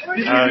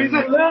 And we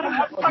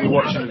were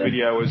watching the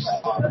video as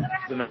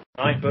the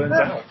night burns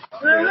out.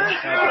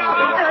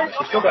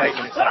 We've still got 8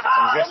 minutes left.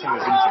 I'm guessing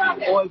there's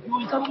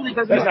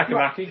interviews. There's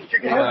Nakamaki. He's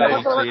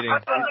bleeding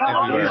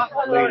everywhere.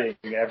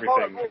 Bleeding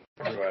everything.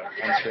 Everywhere.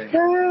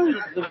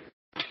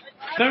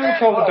 Don't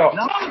recall the doctor.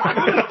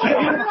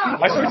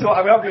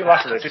 I'll be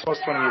laughing at this. This was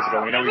 20 years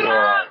ago. We know he was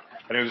alright.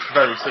 And it was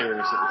very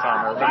serious at the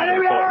time. I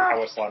remember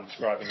Power Slam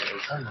describing it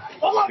as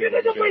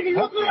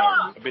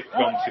a bit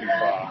gone too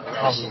far.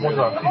 He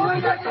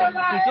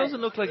doesn't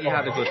look like he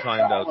had a good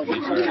time, though, to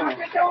be fair.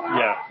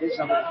 Yeah.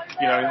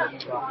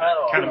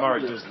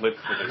 Kanemaru does live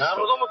for this stuff.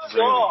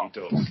 Really, he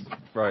does.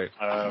 Right.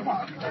 A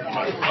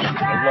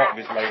lot of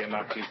his later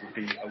matches would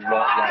be a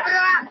lot less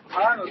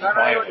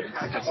violent.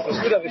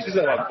 It's just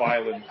like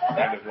violent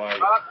kind of like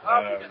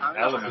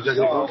elements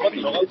that would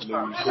lose. The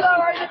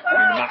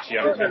match he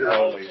had with Mick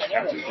Foley,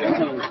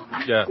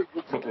 yeah. A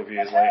couple of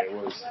years later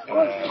was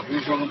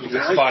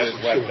the Spider's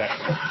Web deck.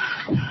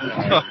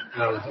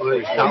 That was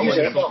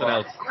something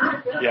else.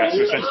 Yeah, so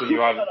essentially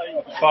you had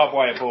barbed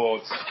wire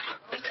boards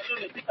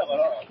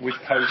with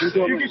posters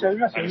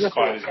and a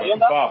Spider's Web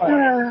barbed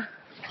wire.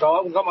 So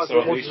at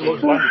least when you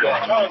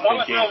landed on they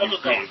gave you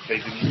give, they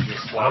didn't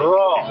just like, it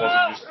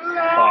wasn't just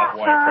barbed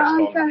wire pressed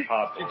on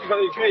hardboard. It's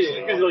not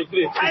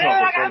good for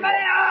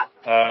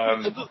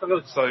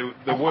anyone. So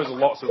there was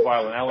lots of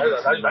violent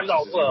elements in the matches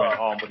as he went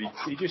on, but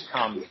he just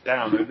calmed it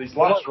down. His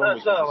last run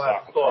was with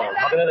the Pro,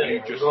 and he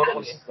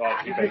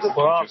basically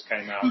just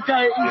came out, did a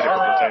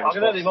couple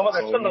of table spots,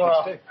 that's all he needed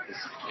to do.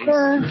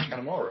 He's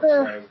Kanemaru,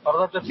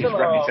 so his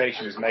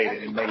reputation was made,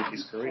 and it made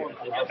his career,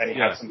 and he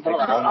had some big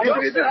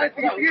moments.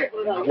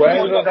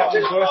 Whether that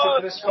was worth it for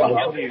this spot,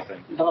 what do you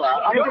think?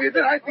 I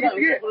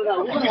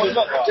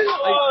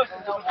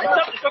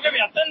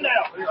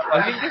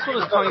think this one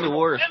is kind of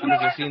worse because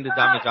you're seeing the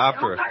damage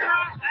after it.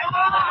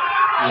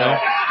 Yeah,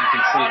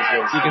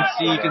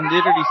 you can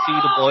literally see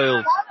the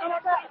boils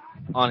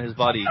on his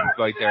body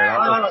right there.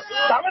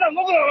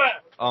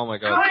 Oh my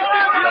God.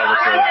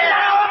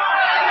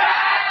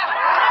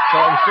 So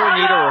I'm sure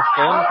neither were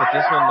fun, but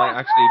this one might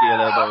actually be a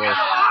little bit worse.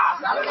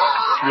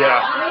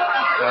 Yeah.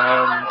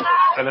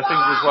 And I think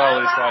as well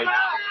is like,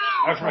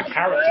 from a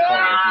character point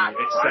of view,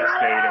 it sets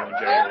Gedo and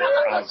Jado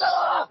as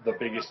the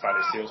biggest,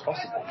 baddest heels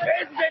possible.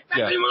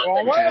 Yeah. Which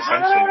is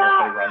essentially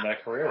what they ran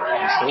their career on.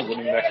 They're still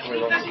running their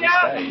career on to this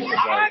day.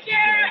 It's like,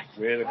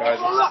 we're the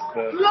guys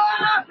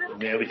that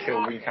nearly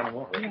killed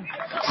Kanemaru.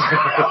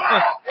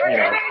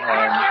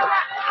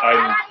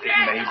 And it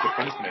made the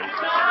company.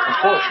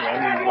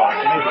 Unfortunately, it made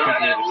the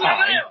company at the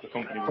time. The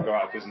company would go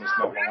out of business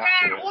not long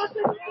after it.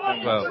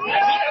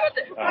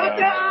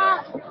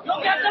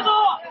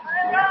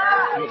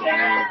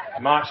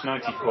 March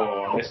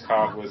 94, and this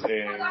card was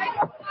in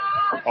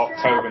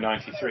October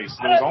 93, so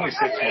there was only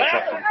 6 months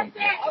left of the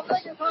company.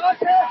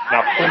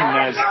 Now,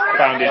 Punez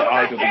founded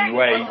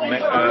IWA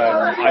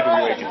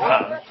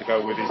Japan to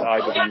go with his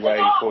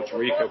IWA Puerto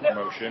Rico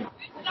promotion,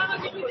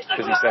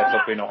 because he set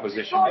up in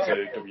opposition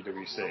to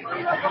WWC.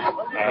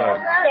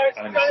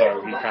 And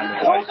so he kind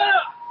of like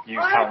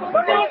used talent from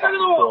both back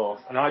and forth.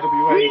 And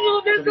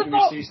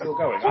WWC is still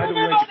going.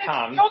 IWA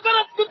Japan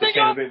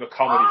became a bit of a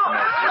comedy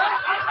promotion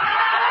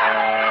in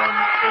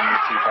the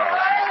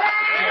 2000s.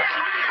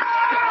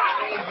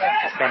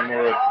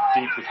 Kanemaru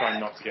deeply trying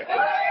not to get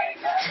hurt.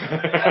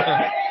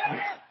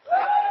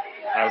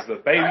 As the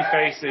baby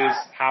faces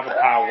have a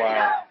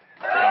powwow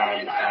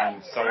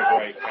and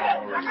celebrate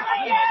Kanemaru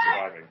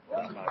surviving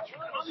that match.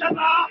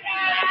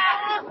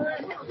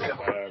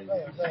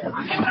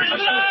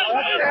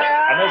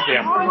 And there's the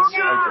ambulance.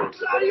 Oh, good.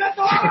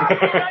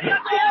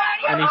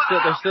 And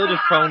they're still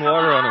just throwing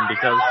water on him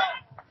because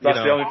that's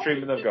the only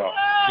treatment they've got.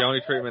 The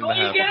only treatment they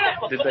have.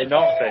 Did they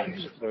not think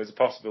there was a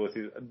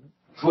possibility?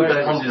 So I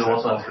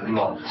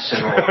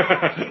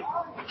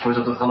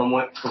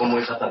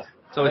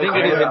think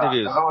it is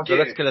interviews. So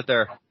let's kill it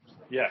there.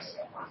 Yes.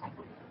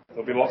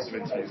 There'll be lots of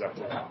interviews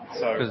after that.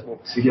 So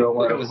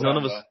because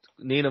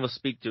neither of us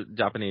speak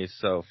Japanese,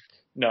 so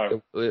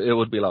no, it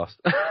would be lost.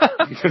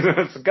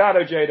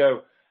 Gedo,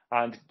 Jado,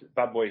 and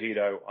Bad Boy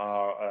Gedo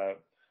are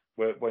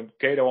when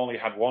Gedo only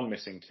had one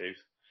missing tooth.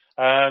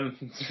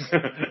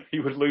 He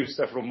would lose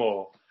several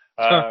more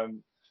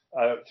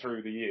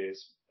through the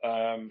years.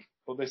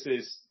 But this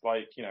is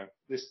like,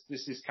 this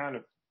is kind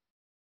of,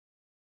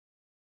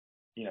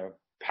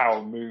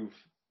 power move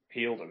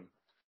heeldom.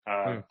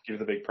 Give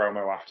the big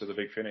promo after the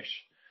big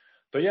finish.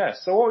 But yeah,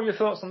 so what were your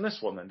thoughts on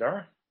this one then,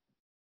 Darragh?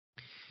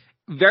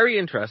 Very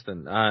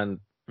interesting and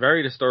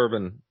very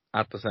disturbing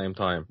at the same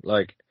time.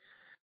 Like,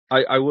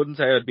 I wouldn't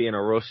say I'd be in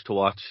a rush to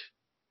watch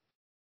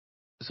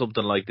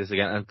something like this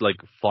again. And like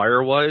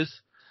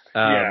fire-wise,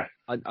 I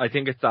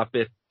think it's that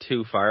bit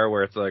too far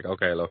where it's like,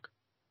 okay, look,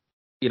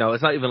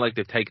 it's not even like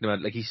they've taken him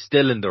out. Like, he's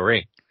still in the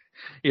ring.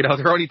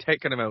 They're only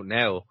taking him out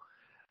now.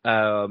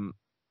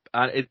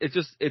 And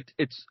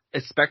it's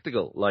a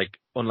spectacle, like,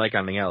 unlike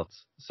anything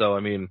else. So, I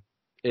mean,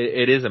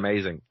 it is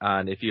amazing.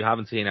 And if you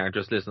haven't seen it and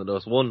just listened to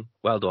us, one,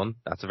 well done.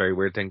 That's a very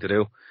weird thing to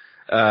do,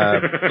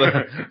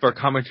 for a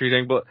commentary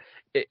thing. But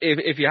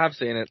if you have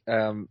seen it,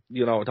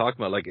 you know what I'm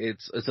talking about. Like,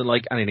 it's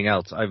unlike anything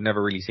else. I've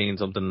never really seen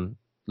something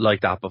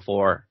like that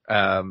before.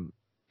 And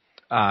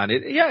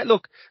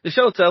look, the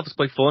show itself is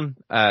quite fun.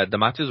 The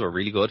matches were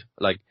really good.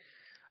 Like,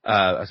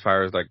 as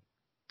far as like,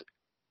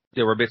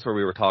 there were bits where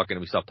we were talking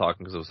and we stopped talking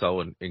because it was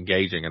so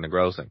engaging and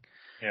engrossing.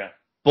 Yeah.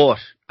 But,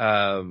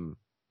 I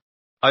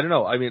don't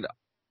know. I mean,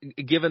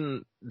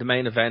 given the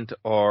main event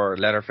or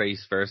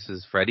Leatherface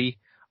versus Freddy,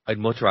 I'd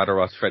much rather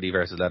watch Freddy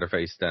versus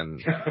Leatherface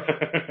than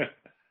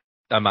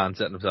a man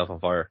setting himself on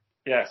fire.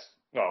 Yes.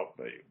 Well,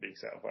 being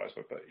set on fire,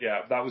 but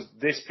yeah,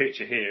 this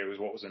picture here was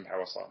what was in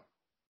Power Slam.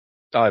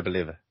 Oh, I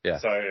believe it. Yeah.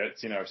 So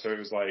it's, so it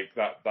was like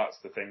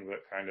that's the thing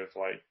that kind of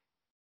like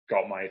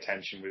got my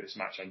attention with this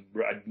match.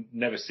 I'd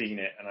never seen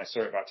it, and I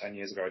saw it about 10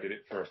 years ago. I did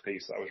it for a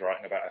piece that I was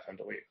writing about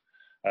FMW,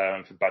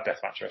 for Bad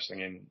Deathmatch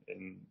Wrestling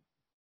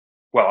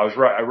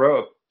I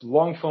wrote a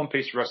long form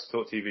piece for Wrestle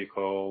Talk TV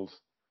called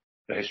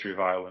The History of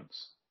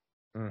Violence.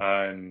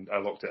 And I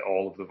looked at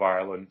all of the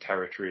violent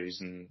territories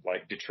and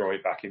like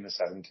Detroit back in the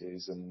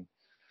 70s and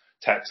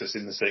Texas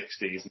in the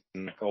 60s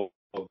and all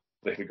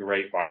the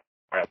great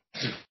violent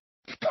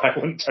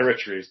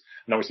territories.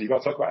 And obviously you've got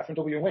to talk about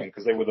FMW and Wing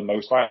because they were the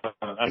most violent.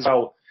 And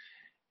so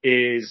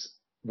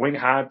Wing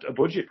had a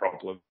budget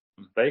problem.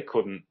 They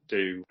couldn't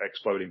do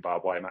exploding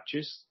barbed wire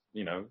matches,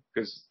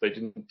 because they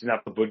didn't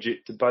have the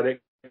budget to buy the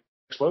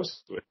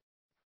explosives.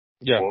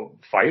 Yeah. Well,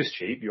 fire's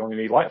cheap. You only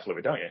need light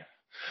fluid, don't you?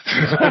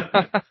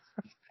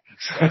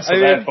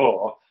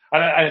 Therefore,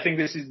 and I think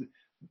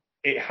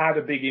it had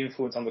a big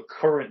influence on the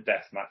current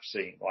deathmatch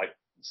scene, like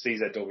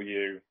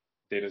CZW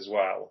did as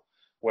well,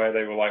 where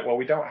they were like, well,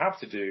 we don't have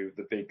to do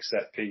the big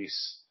set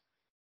piece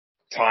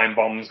time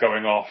bombs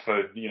going off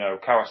at,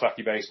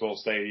 Kawasaki Baseball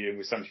Stadium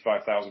with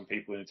 75,000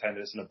 people in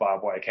attendance in a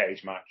barbed wire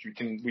cage match.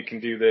 We can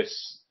do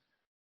this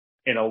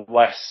in a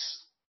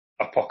less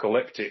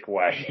apocalyptic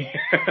way.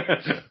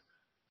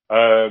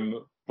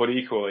 But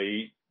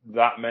equally,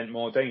 that meant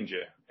more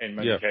danger in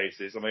many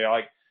cases. I mean,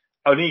 like,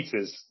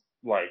 Onita's,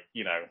 like,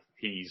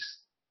 he's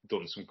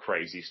done some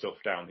crazy stuff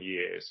down the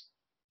years.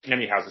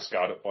 And he has a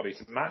scarred up body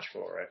to match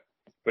for it.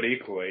 But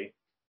equally,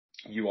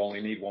 you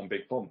only need one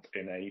big bump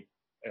in a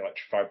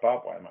electrified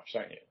barbed wire match,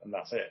 don't you? And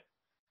that's it.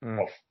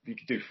 Or you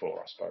could do 4,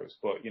 I suppose.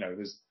 But,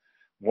 there's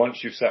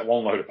once you've set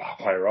one load of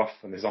barbed wire off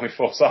and there's only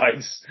 4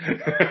 sides,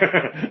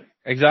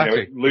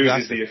 exactly, it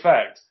loses the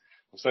effect.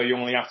 So you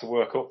only have to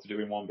work up to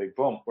doing one big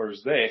bump.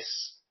 Whereas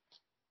this,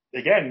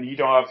 again, you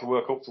don't have to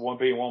work up to one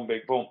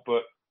big bump,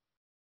 but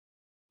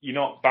you're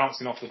not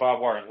bouncing off the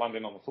barbed wire and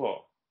landing on the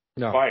floor.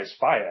 No. Fire's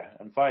fire,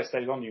 and fire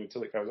stays on you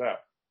until it goes out.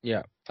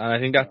 Yeah, and I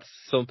think that's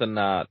something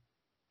that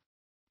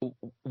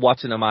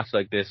watching a match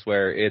like this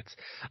where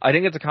I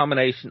think it's a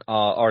combination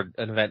of, or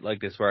an event like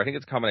this where I think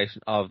it's a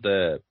combination of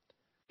the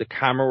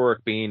camera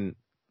work being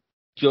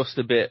just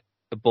a bit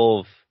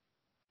above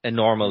a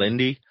normal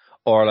indie,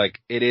 or like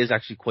it is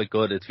actually quite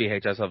good. It's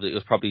VHS of it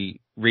was probably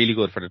really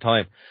good for the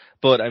time.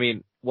 But I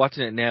mean,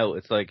 watching it now,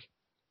 it's like,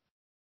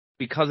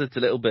 because it's a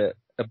little bit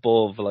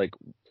above like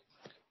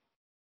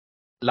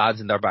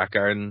lads in their back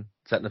garden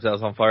setting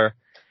themselves on fire,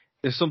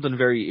 there's something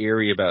very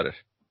eerie about it.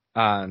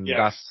 And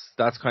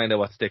that's kind of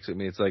what sticks with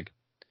me. It's like,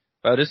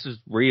 wow, this is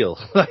real.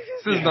 Like,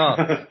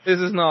 this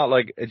is not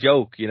like a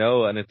joke,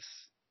 and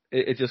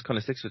it just kind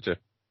of sticks with you.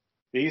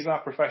 These are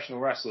professional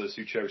wrestlers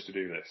who chose to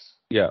do this.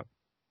 Yeah.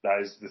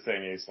 That is the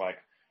thing, is like,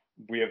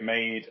 we have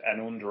made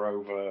an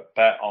under-over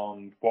bet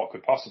on what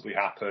could possibly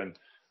happen,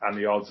 and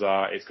the odds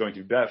are it's going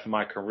to be better for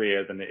my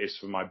career than it is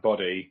for my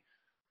body,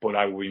 but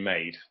I will be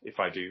made if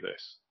I do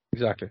this.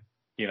 Exactly.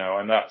 You know,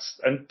 and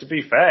to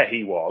be fair,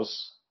 he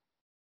was,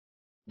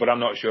 but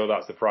I'm not sure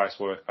that's the price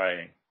worth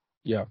paying.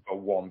 Yeah. For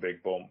one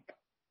big bump.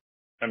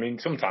 I mean,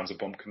 sometimes a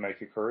bump can make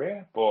a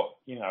career, but,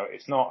 you know,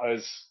 it's not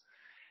as...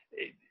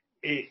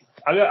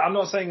 I'm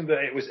not saying that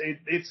it was...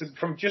 It's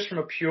from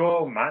a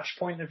pure match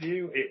point of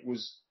view, it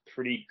was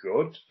pretty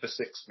good for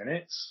 6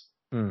 minutes.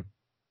 Mm.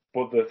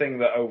 But the thing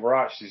that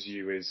overarches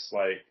you is,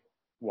 like,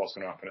 what's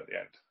going to happen at the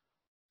end?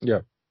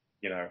 Yeah.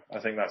 You know, I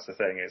think that's the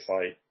thing. It's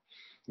like,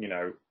 you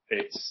know,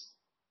 is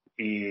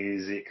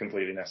it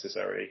completely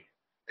necessary?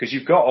 Because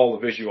you've got all the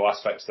visual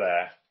aspects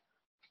there.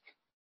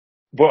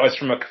 But as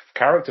from a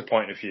character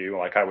point of view,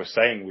 like I was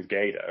saying with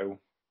Gedo,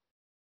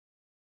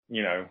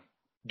 you know,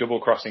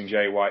 double-crossing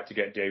Jay White to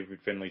get David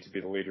Finlay to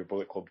be the leader of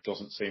Bullet Club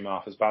doesn't seem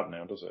half as bad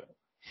now, does it?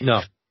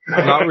 No,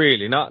 not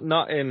really.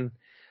 Not in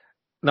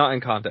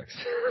context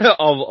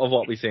of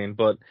what we've seen.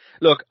 But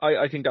look,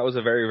 I think that was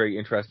a very, very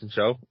interesting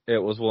show.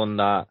 It was one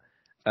that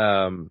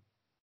I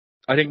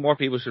think more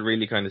people should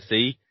really kind of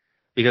see,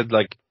 because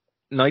like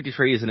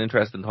 93 is an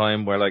interesting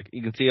time where like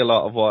you can see a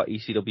lot of what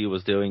ECW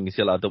was doing. You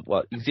see a lot of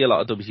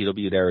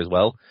WCW there as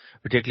well,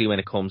 particularly when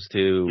it comes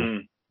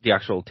to the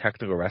actual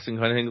technical wrestling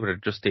kind of things, where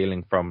they're just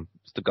stealing from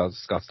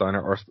Scott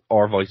Steiner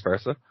or vice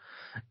versa.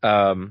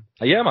 Yeah,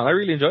 man, I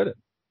really enjoyed it.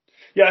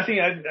 Yeah, I think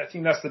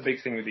that's the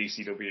big thing with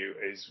ECW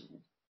is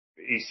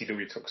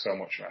ECW took so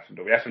much from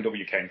FMW.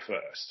 FMW came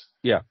first.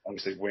 Yeah.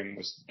 Obviously, Wing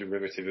was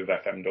derivative of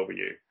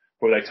FMW,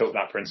 but they took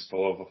that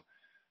principle of,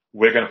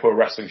 we're going to put a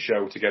wrestling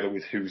show together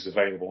with who's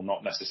available,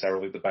 not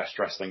necessarily the best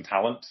wrestling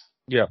talent.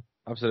 Yeah,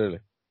 absolutely.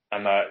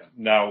 And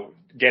now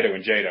Gedo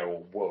and Jado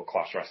were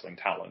world-class wrestling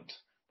talent,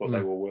 but they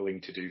were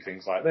willing to do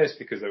things like this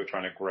because they were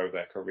trying to grow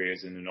their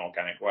careers in an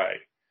organic way.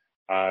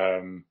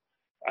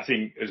 I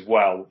think as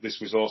well, this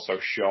was also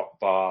shot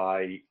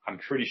by, I'm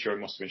pretty sure it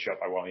must have been shot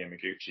by Wally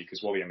Yamaguchi,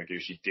 because Wally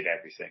Yamaguchi did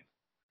everything.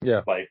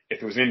 Yeah. Like,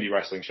 if it was an indie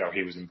wrestling show,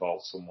 he was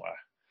involved somewhere.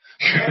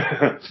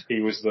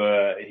 He was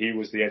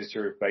the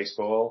editor of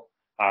baseball,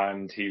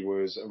 and he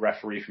was a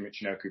referee for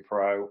Michinoku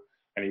Pro,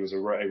 and he was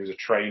a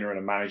trainer and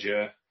a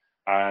manager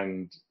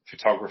and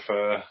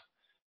photographer.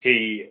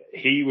 He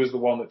was the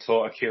one that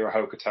taught Akira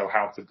Hokuto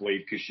how to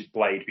blade because she'd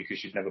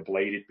never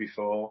bladed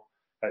before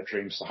at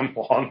Dream Slam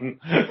 1.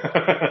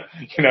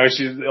 You know,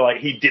 she's like,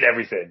 he did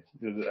everything.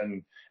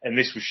 And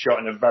this was shot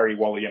in a very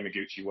Wally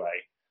Yamaguchi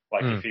way.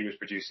 Like if he was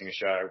producing a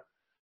show.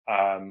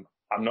 I'm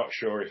not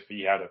sure if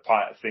he had a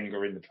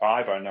finger in the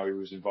pie, but I know he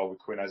was involved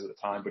with Quinez at the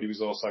time, but he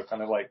was also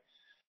kind of like,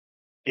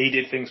 he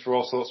did things for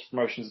all sorts of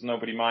promotions that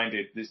nobody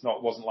minded. This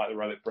wasn't like the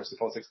relic Bristol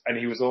Politics. And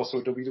he was also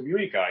a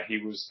WWE guy. He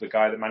was the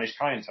guy that managed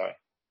Kai and Tai.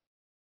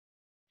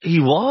 He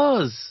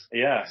was?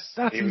 Yes.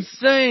 That's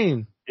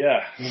insane.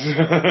 Yeah.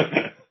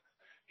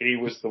 He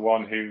was the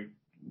one who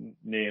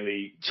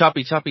nearly...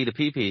 Choppy the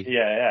pee-pee.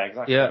 Yeah,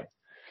 exactly. Yeah.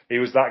 He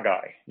was that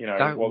guy. You know,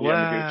 Wow.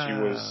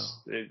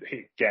 Yamaguchi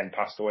he again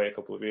passed away a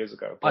couple of years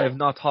ago. I have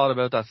not thought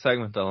about that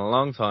segment in a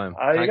long time.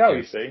 There you go,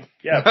 you see.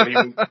 Yeah, but he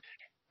was,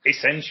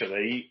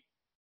 essentially,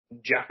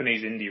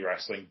 Japanese indie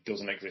wrestling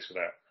doesn't exist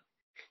without.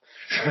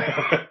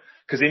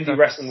 Because indie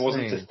wrestling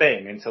wasn't a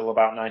thing until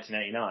about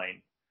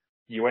 1989.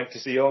 You went to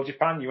see All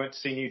Japan, you went to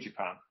see New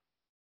Japan.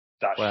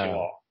 That's your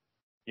lot.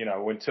 You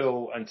know,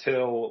 until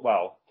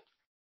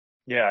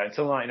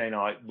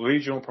 1989,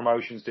 regional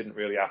promotions didn't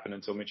really happen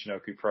until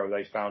Michinoku Pro.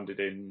 They founded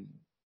in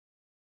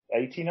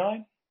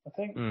 89, I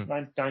think,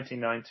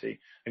 1990.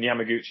 And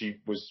Yamaguchi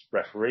was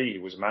referee, he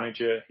was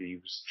manager, he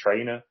was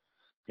trainer.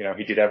 You know,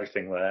 he did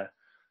everything there.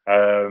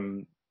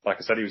 Like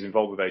I said, he was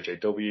involved with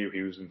AJW.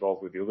 He was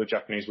involved with the other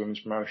Japanese women's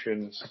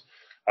promotions.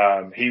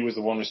 He was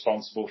the one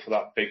responsible for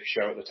that big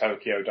show at the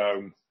Tokyo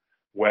Dome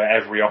where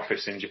every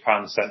office in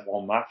Japan sent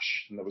one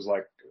match, and there was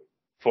like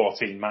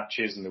 14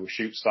 matches, and there was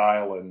shoot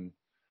style, and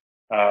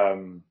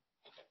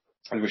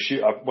it was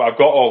shoot. I've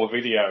got all the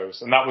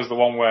videos, and that was the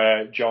one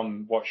where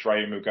John watched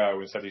Ryu go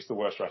and said he's the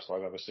worst wrestler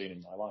I've ever seen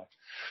in my life.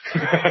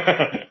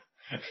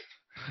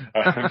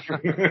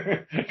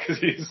 Because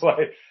he's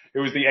like, it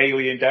was the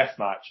alien death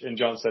match, and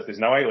John said, "There's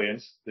no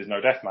aliens, there's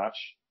no death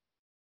match.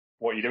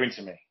 What are you doing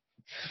to me?"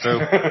 True.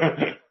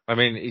 I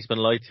mean, he's been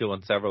lied to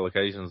on several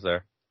occasions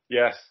there.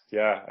 Yes,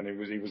 yeah, and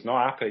he was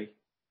not happy.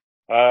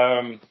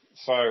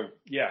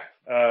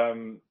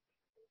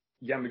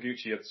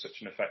 Yamaguchi had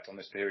such an effect on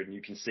this period, and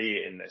you can see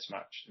it in this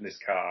match, in this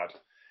card.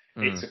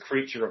 It's a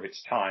creature of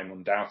its time,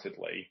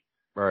 undoubtedly.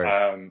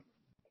 Right.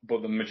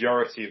 But the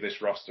majority of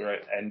this roster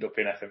end up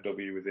in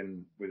FMW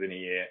within a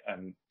year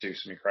and do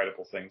some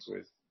incredible things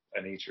with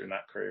Anita in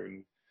that crew.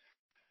 And,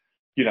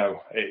 you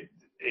know,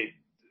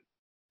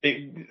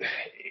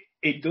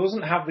 it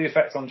doesn't have the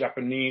effect on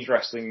Japanese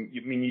wrestling. I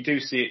mean, you do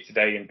see it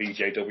today in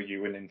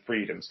BJW and in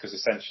Freedoms, because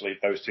essentially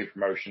those two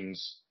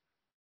promotions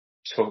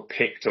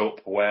picked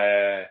up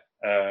where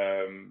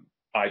when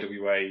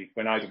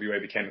IWA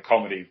became a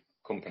comedy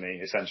company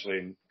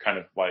essentially kind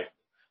of like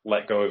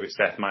let go of its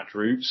deathmatch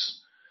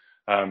roots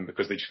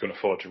because they just couldn't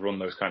afford to run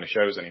those kind of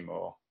shows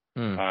anymore.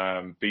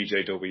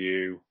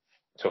 BJW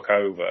took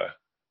over,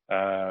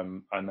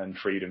 and then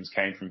Freedoms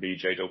came from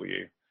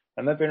BJW.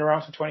 And they've been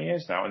around for 20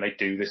 years now, and they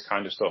do this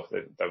kind of stuff.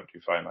 They don't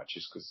do fire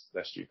matches because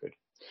they're stupid.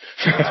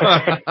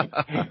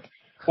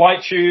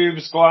 Flight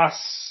tubes,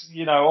 glass,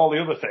 all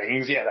the other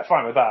things. Yeah, they're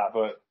fine with that.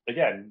 But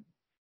again,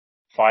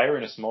 fire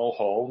in a small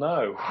hall,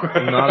 no.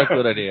 Not a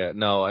good idea.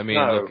 No, I mean,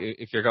 look,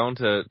 if you're going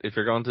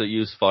to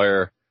use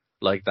fire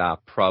like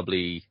that,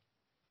 probably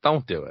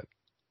don't do it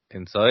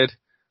inside,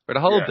 or the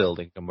whole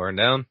building can burn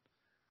down.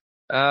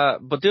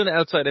 But doing it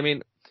outside, I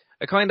mean,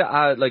 it kind of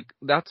add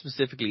that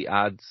specifically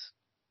adds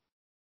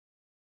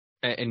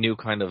a new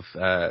kind of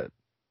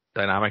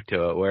dynamic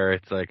to it, where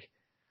it's like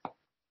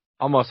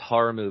almost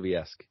horror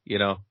movie-esque,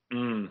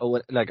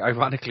 like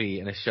ironically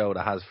in a show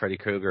that has Freddy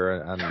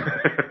Krueger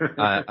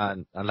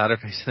and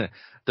Leatherface in it,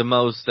 the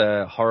most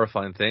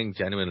horrifying thing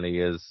genuinely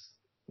is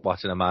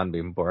watching a man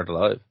being burned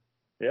alive.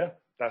 Yeah,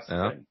 that's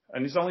the thing.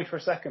 And it's only for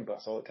a second, but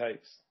that's all it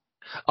takes.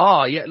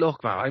 Oh yeah,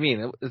 look, man, I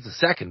mean, it's a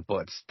second,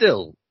 but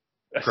still.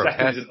 A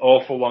second is an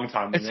awful long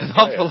time. It's an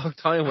awful long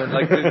time when,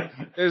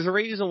 there's a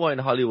reason why in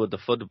Hollywood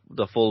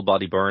the full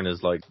body burn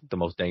is like the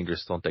most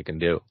dangerous stunt they can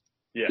do.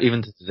 Yeah.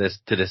 Even to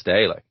this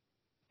day, like.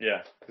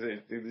 Yeah,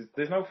 because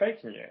there's no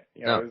faking it.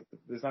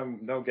 There's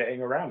no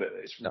getting around it.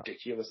 It's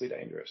ridiculously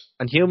dangerous.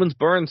 And humans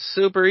burn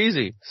super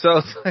easy, so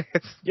it's like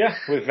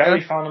with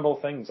very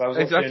flammable things. I was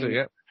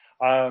watching,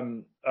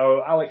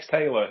 Alex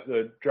Taylor,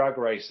 the drag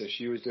racer.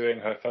 She was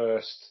doing her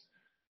first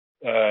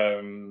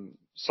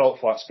Salt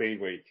Flat Speed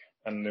Week.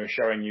 And they're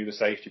showing you the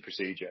safety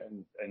procedure,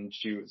 and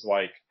she was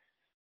like,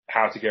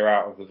 how to get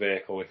out of the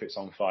vehicle if it's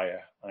on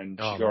fire, and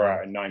she got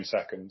out in 9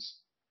 seconds.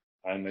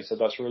 And they said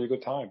that's a really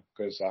good time,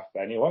 because after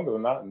any longer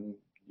than that, and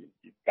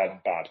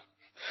bad.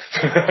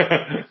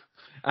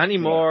 Any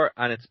more,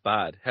 and it's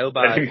bad. How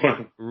bad?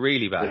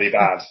 Really bad. Really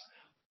bad.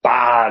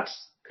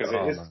 Because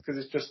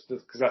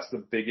that's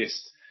the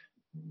biggest.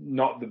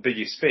 Not the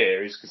biggest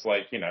fear is because,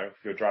 if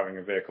you're driving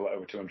a vehicle at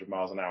over 200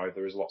 miles an hour,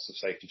 there is lots of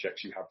safety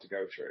checks you have to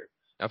go through.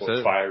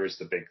 Absolutely. But fire is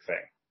the big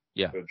thing.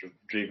 Yeah.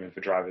 Even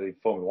for drivers, the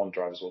Formula 1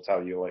 drivers will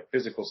tell you,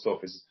 physical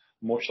stuff is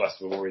much less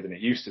of a worry than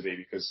it used to be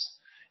because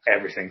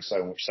everything's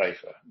so much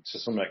safer. To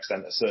some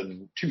extent,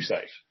 too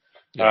safe.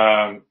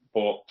 Yeah.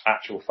 But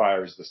actual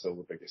fire is still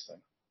the biggest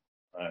thing.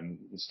 And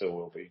it still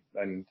will be.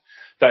 And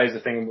that is the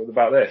thing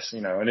about this,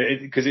 and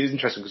because it is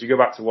interesting, because you go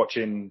back to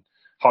watching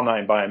Hot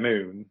Night by a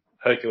Moon,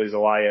 Hercules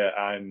Alaya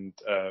and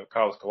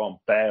Carlos Colon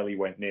barely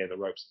went near the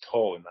ropes at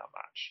all in that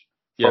match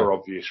for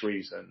obvious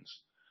reasons.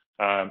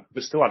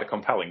 But still had a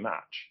compelling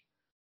match.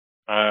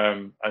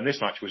 And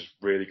this match was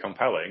really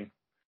compelling,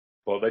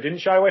 but they didn't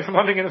shy away from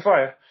landing in the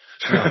fire.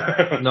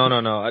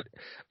 No.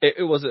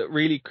 It was a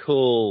really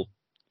cool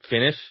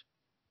finish,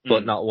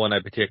 but not one I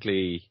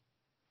particularly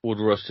would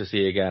rush to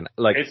see again.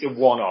 It's a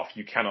one-off.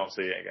 You cannot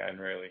see it again,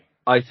 really.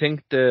 I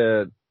think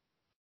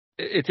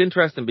it's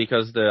interesting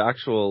because the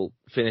actual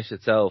finish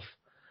itself,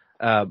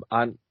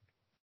 and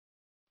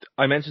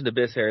I mentioned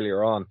Abyss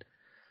earlier on,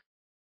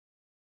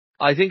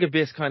 I think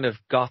Abyss kind of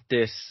got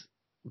this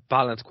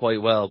balance quite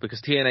well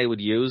because TNA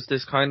would use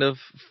this kind of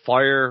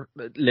fire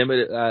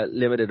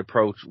limited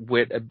approach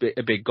with a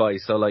big guy.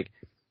 So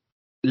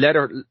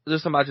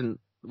just imagine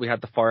we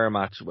had the fire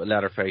match with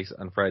Leatherface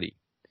and Freddy.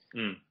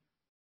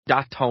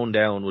 That tone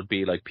down would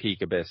be like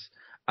peak Abyss,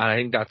 and I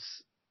think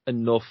that's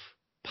enough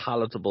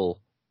palatable,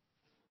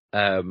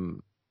 enough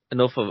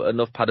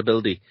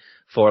patability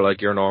for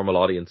your normal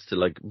audience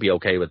to be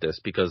okay with this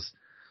because.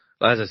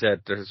 As I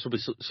said, there should be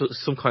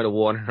some kind of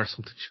warning or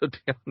something should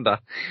be on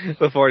that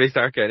before they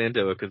start getting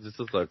into it, because it's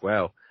just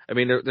wow. I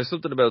mean, there's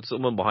something about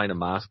someone behind a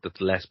mask that's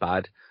less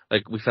bad.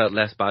 We felt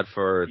less bad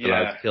for the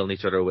lads killing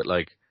each other with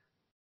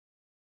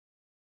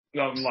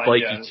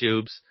spiky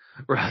tubes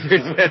rather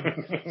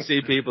than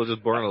see people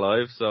just burn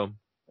alive. So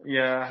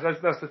yeah,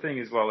 that's the thing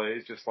as well.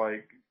 It's just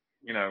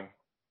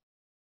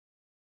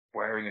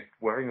wearing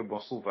a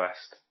muscle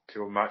vest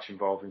to a match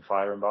involving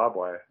fire and barbed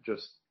wire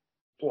just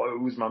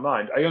blows my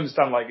mind. I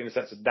understand, in the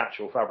sense of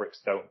natural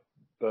fabrics don't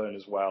burn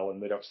as well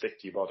and they don't stick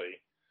to your body.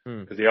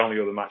 Because the only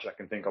other match I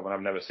can think of, and I've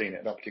never seen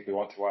it, I don't particularly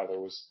want to either,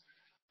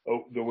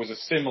 there was a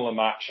similar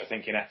match, I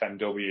think, in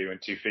FMW,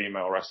 and 2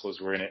 female wrestlers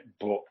were in it,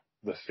 but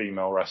the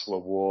female wrestler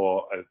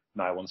wore a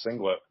nylon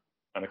singlet,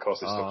 and of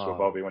course it stuck to her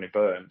body when it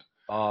burned.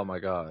 Oh my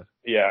god.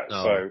 Yeah,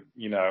 no. So,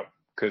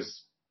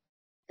 because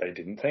they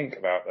didn't think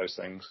about those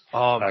things.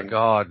 Oh my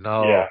god,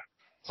 no. Yeah.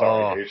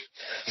 Sorry,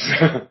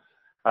 dude.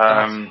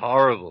 That's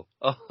horrible.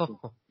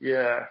 Oh.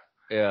 Yeah.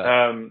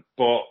 Yeah.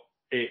 But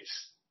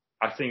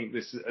I think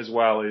this as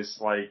well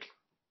is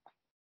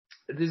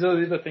there's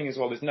another thing as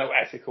well, there's no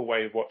ethical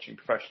way of watching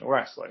professional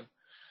wrestling.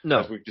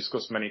 No. As we've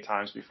discussed many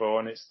times before,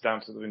 and it's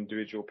down to the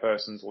individual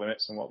person's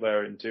limits and what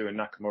they're into, and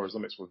Nakamura's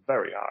limits were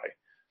very high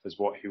as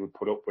what he would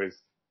put up with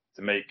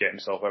to get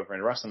himself over in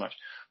a wrestling match.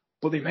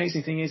 But the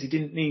amazing thing is he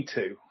didn't need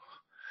to.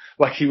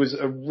 He was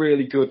a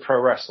really good pro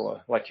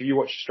wrestler. If you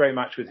watch a straight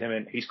match with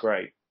him, he's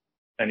great.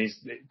 And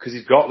because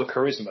he's got the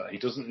charisma. He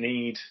doesn't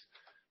need,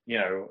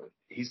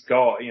 he's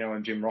got,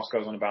 and Jim Ross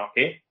goes on about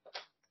it.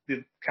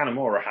 The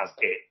Kanemaru has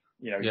it.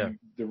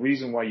 The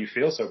reason why you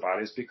feel so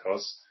bad is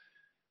because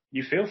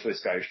you feel for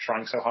this guy who's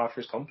trying so hard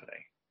for his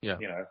company. Yeah.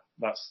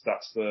 That's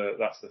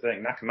the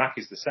thing.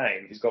 Nakamaki's the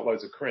same. He's got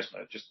loads of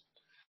charisma, just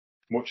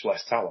much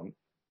less talent.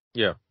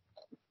 Yeah.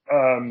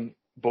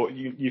 But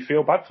you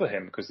feel bad for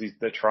him because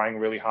they're trying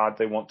really hard.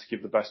 They want to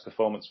give the best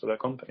performance for their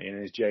company, and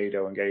it's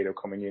Jado and Gedo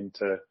coming in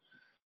to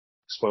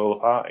spoil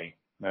the party.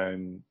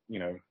 And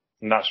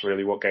that's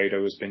really what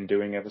Gedo has been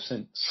doing ever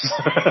since.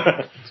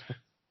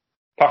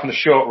 Apart from the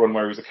short run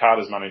where he was a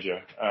Okada's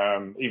manager,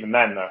 even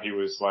then though he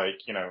was like,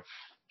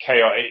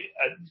 Chaos.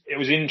 It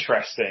was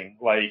interesting,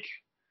 like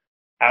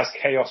as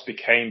Chaos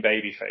became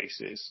baby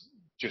faces,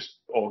 just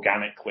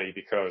organically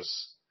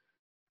because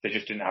they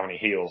just didn't have any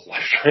heels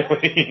left,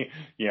 really.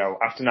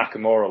 After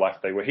Nakamura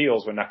left, they were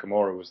heels when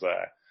Nakamura was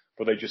there,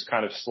 but they just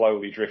kind of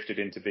slowly drifted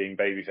into being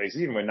baby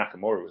faces, even when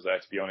Nakamura was there,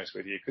 to be honest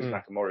with you, because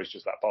Nakamura is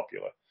just that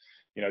popular.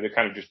 They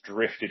kind of just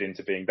drifted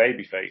into being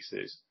baby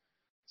faces.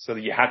 So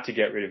that you had to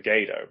get rid of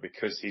Gedo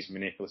because he's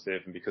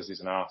manipulative and because he's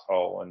an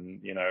asshole,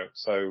 and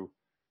so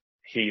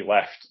he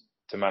left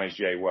to manage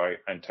Jay White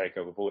and take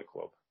over Bullet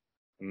Club,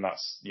 and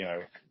that's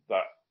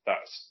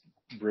that's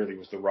really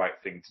was the right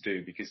thing to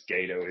do because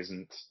Gedo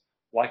isn't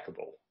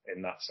likable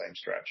in that same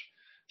stretch.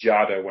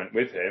 Jado went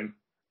with him,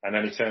 and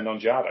then he turned on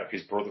Jado,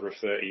 his brother of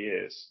 30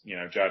 years.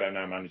 Jado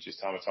now manages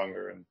Tama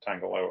Tonga and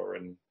Tangaloa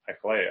and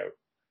Hikuleo.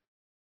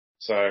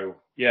 So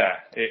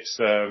yeah, it's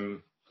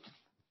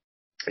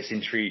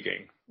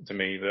intriguing to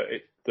me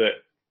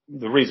that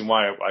the reason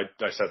why I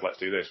said let's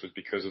do this was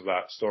because of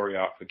that story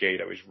arc for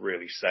Gedo is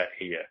really set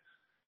here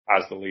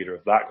as the leader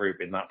of that group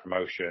in that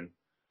promotion.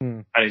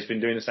 And he's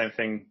been doing the same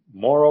thing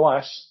more or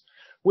less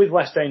with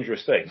less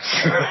dangerous things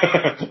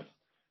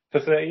for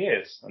 30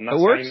 years. And that's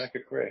how you make a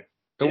career.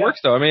 It works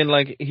though. I mean,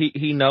 like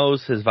he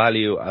knows his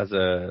value as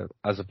a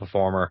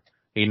performer.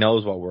 He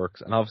knows what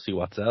works and obviously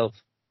what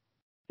sells.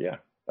 Yeah.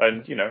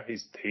 And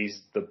he's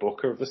the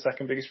booker of the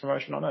second biggest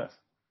promotion on earth.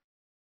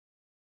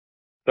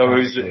 So but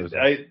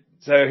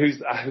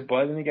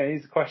then again,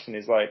 here's the question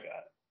is like,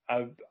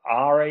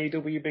 are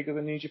AEW bigger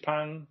than New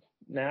Japan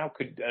now?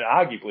 Could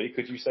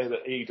you say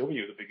that AEW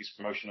are the biggest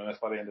promotion on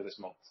earth by the end of this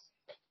month?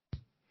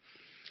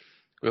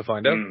 We'll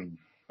find out.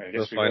 I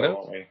guess we'll find out,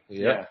 won't we?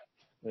 Yeah.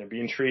 It'll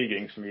be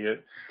intriguing for me.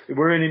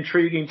 We're in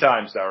intriguing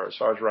times, Darragh, as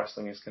far as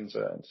wrestling is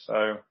concerned.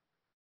 So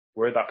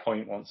we're at that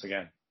point once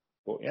again.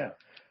 But yeah.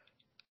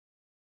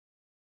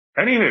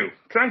 Anywho,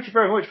 thank you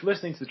very much for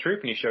listening to the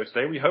Troopany Show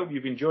today. We hope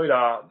you've enjoyed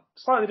our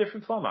slightly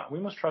different format.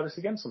 We must try this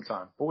again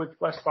sometime, but with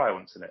less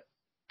violence in it.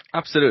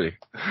 Absolutely.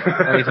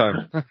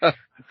 Anytime.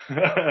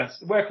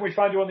 Where can we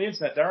find you on the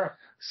internet, Darragh?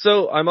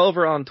 So I'm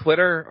over on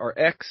Twitter or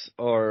X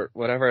or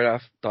whatever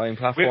that dying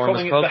platform is called.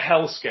 We're calling it the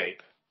Hellscape.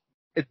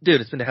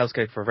 Dude, it's been a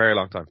hellscape for a very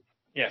long time.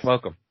 Yes.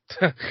 Welcome.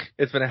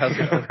 It's been a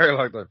hellscape for a very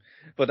long time.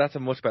 But that's a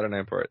much better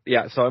name for it.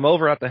 Yeah, so I'm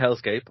over at the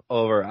Hellscape,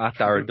 over at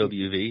Darragh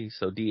WV,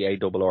 so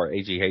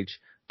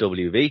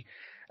DARRAGHWV.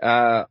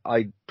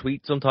 I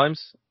tweet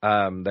sometimes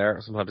there,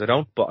 sometimes I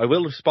don't, but I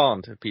will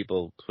respond if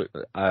people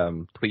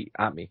tweet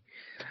at me.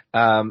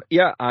 And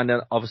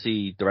then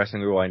obviously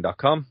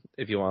thewrestlingrewind.com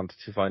if you want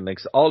to find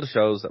links to all the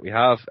shows that we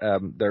have.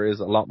 There is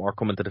a lot more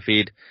coming to the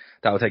feed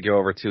that will take you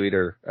over to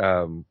either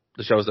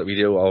the shows that we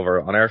do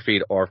over on our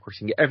feed, or of course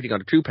you can get everything on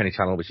the True Penny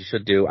channel, which you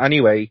should do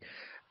anyway.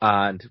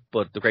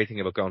 But the great thing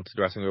about going to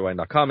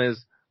thewrestlingrewind.com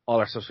is all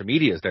our social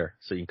media is there,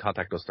 so you can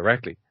contact us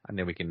directly, and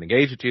then we can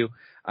engage with you,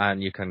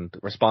 and you can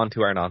respond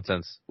to our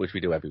nonsense, which we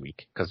do every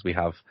week, because we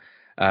have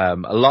a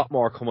lot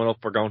more coming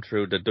up. We're going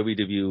through the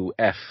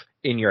WWF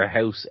in your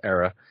house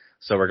era,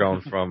 so we're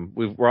going from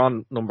we're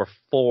on number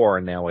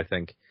 4 now, I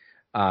think,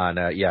 and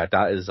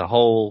that is a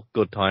whole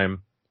good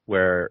time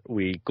where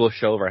we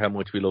gush over how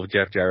much we love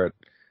Jeff Jarrett,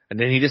 and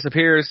then he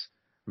disappears,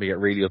 and we get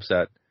really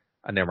upset,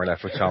 and then we're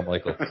left with Shawn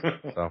Michaels.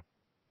 So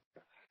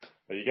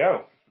there you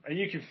go. And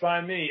you can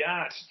find me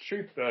at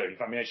you can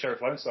find me at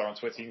Sheriff Lone Star on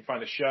Twitter. You can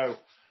find the show,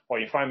 or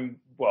you can find,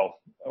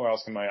 where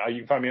else can you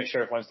can find me at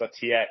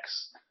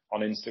SheriffLoneStar.tx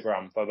on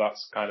Instagram, though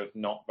that's kind of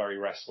not very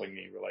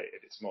wrestling-y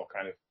related. It's more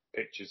kind of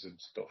pictures and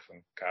stuff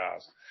and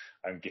cars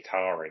and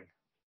guitaring,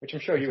 which I'm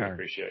sure you would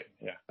appreciate.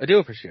 Yeah, I do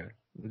appreciate it.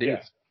 Indeed.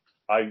 Yeah.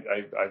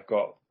 I've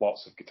got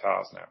lots of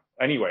guitars now.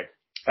 Anyway.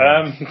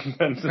 And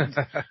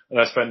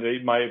I spend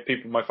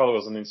my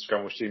followers on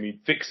Instagram will see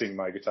me fixing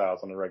my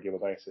guitars on a regular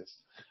basis.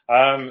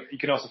 You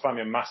can also find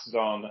me on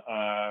Mastodon,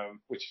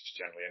 which is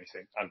generally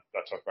anything, and I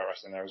talk about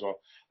wrestling there as well.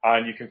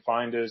 And you can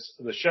find us,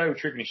 the show,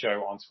 Troopany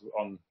Show,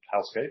 on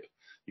Hellscape.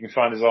 You can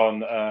find us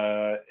on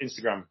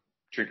Instagram,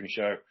 Troopany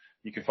Show.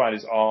 You can find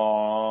us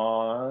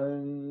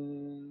on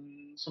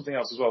something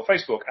else as well,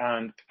 Facebook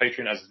and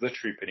Patreon as The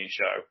Troopany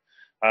Show.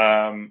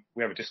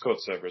 We have a Discord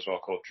server as well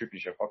called Troopany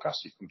Show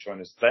Podcast. You can join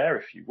us there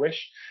if you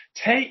wish.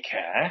 Take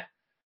care,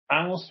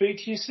 and we'll speak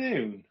to you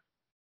soon.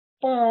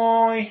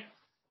 Bye.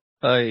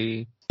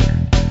 Bye.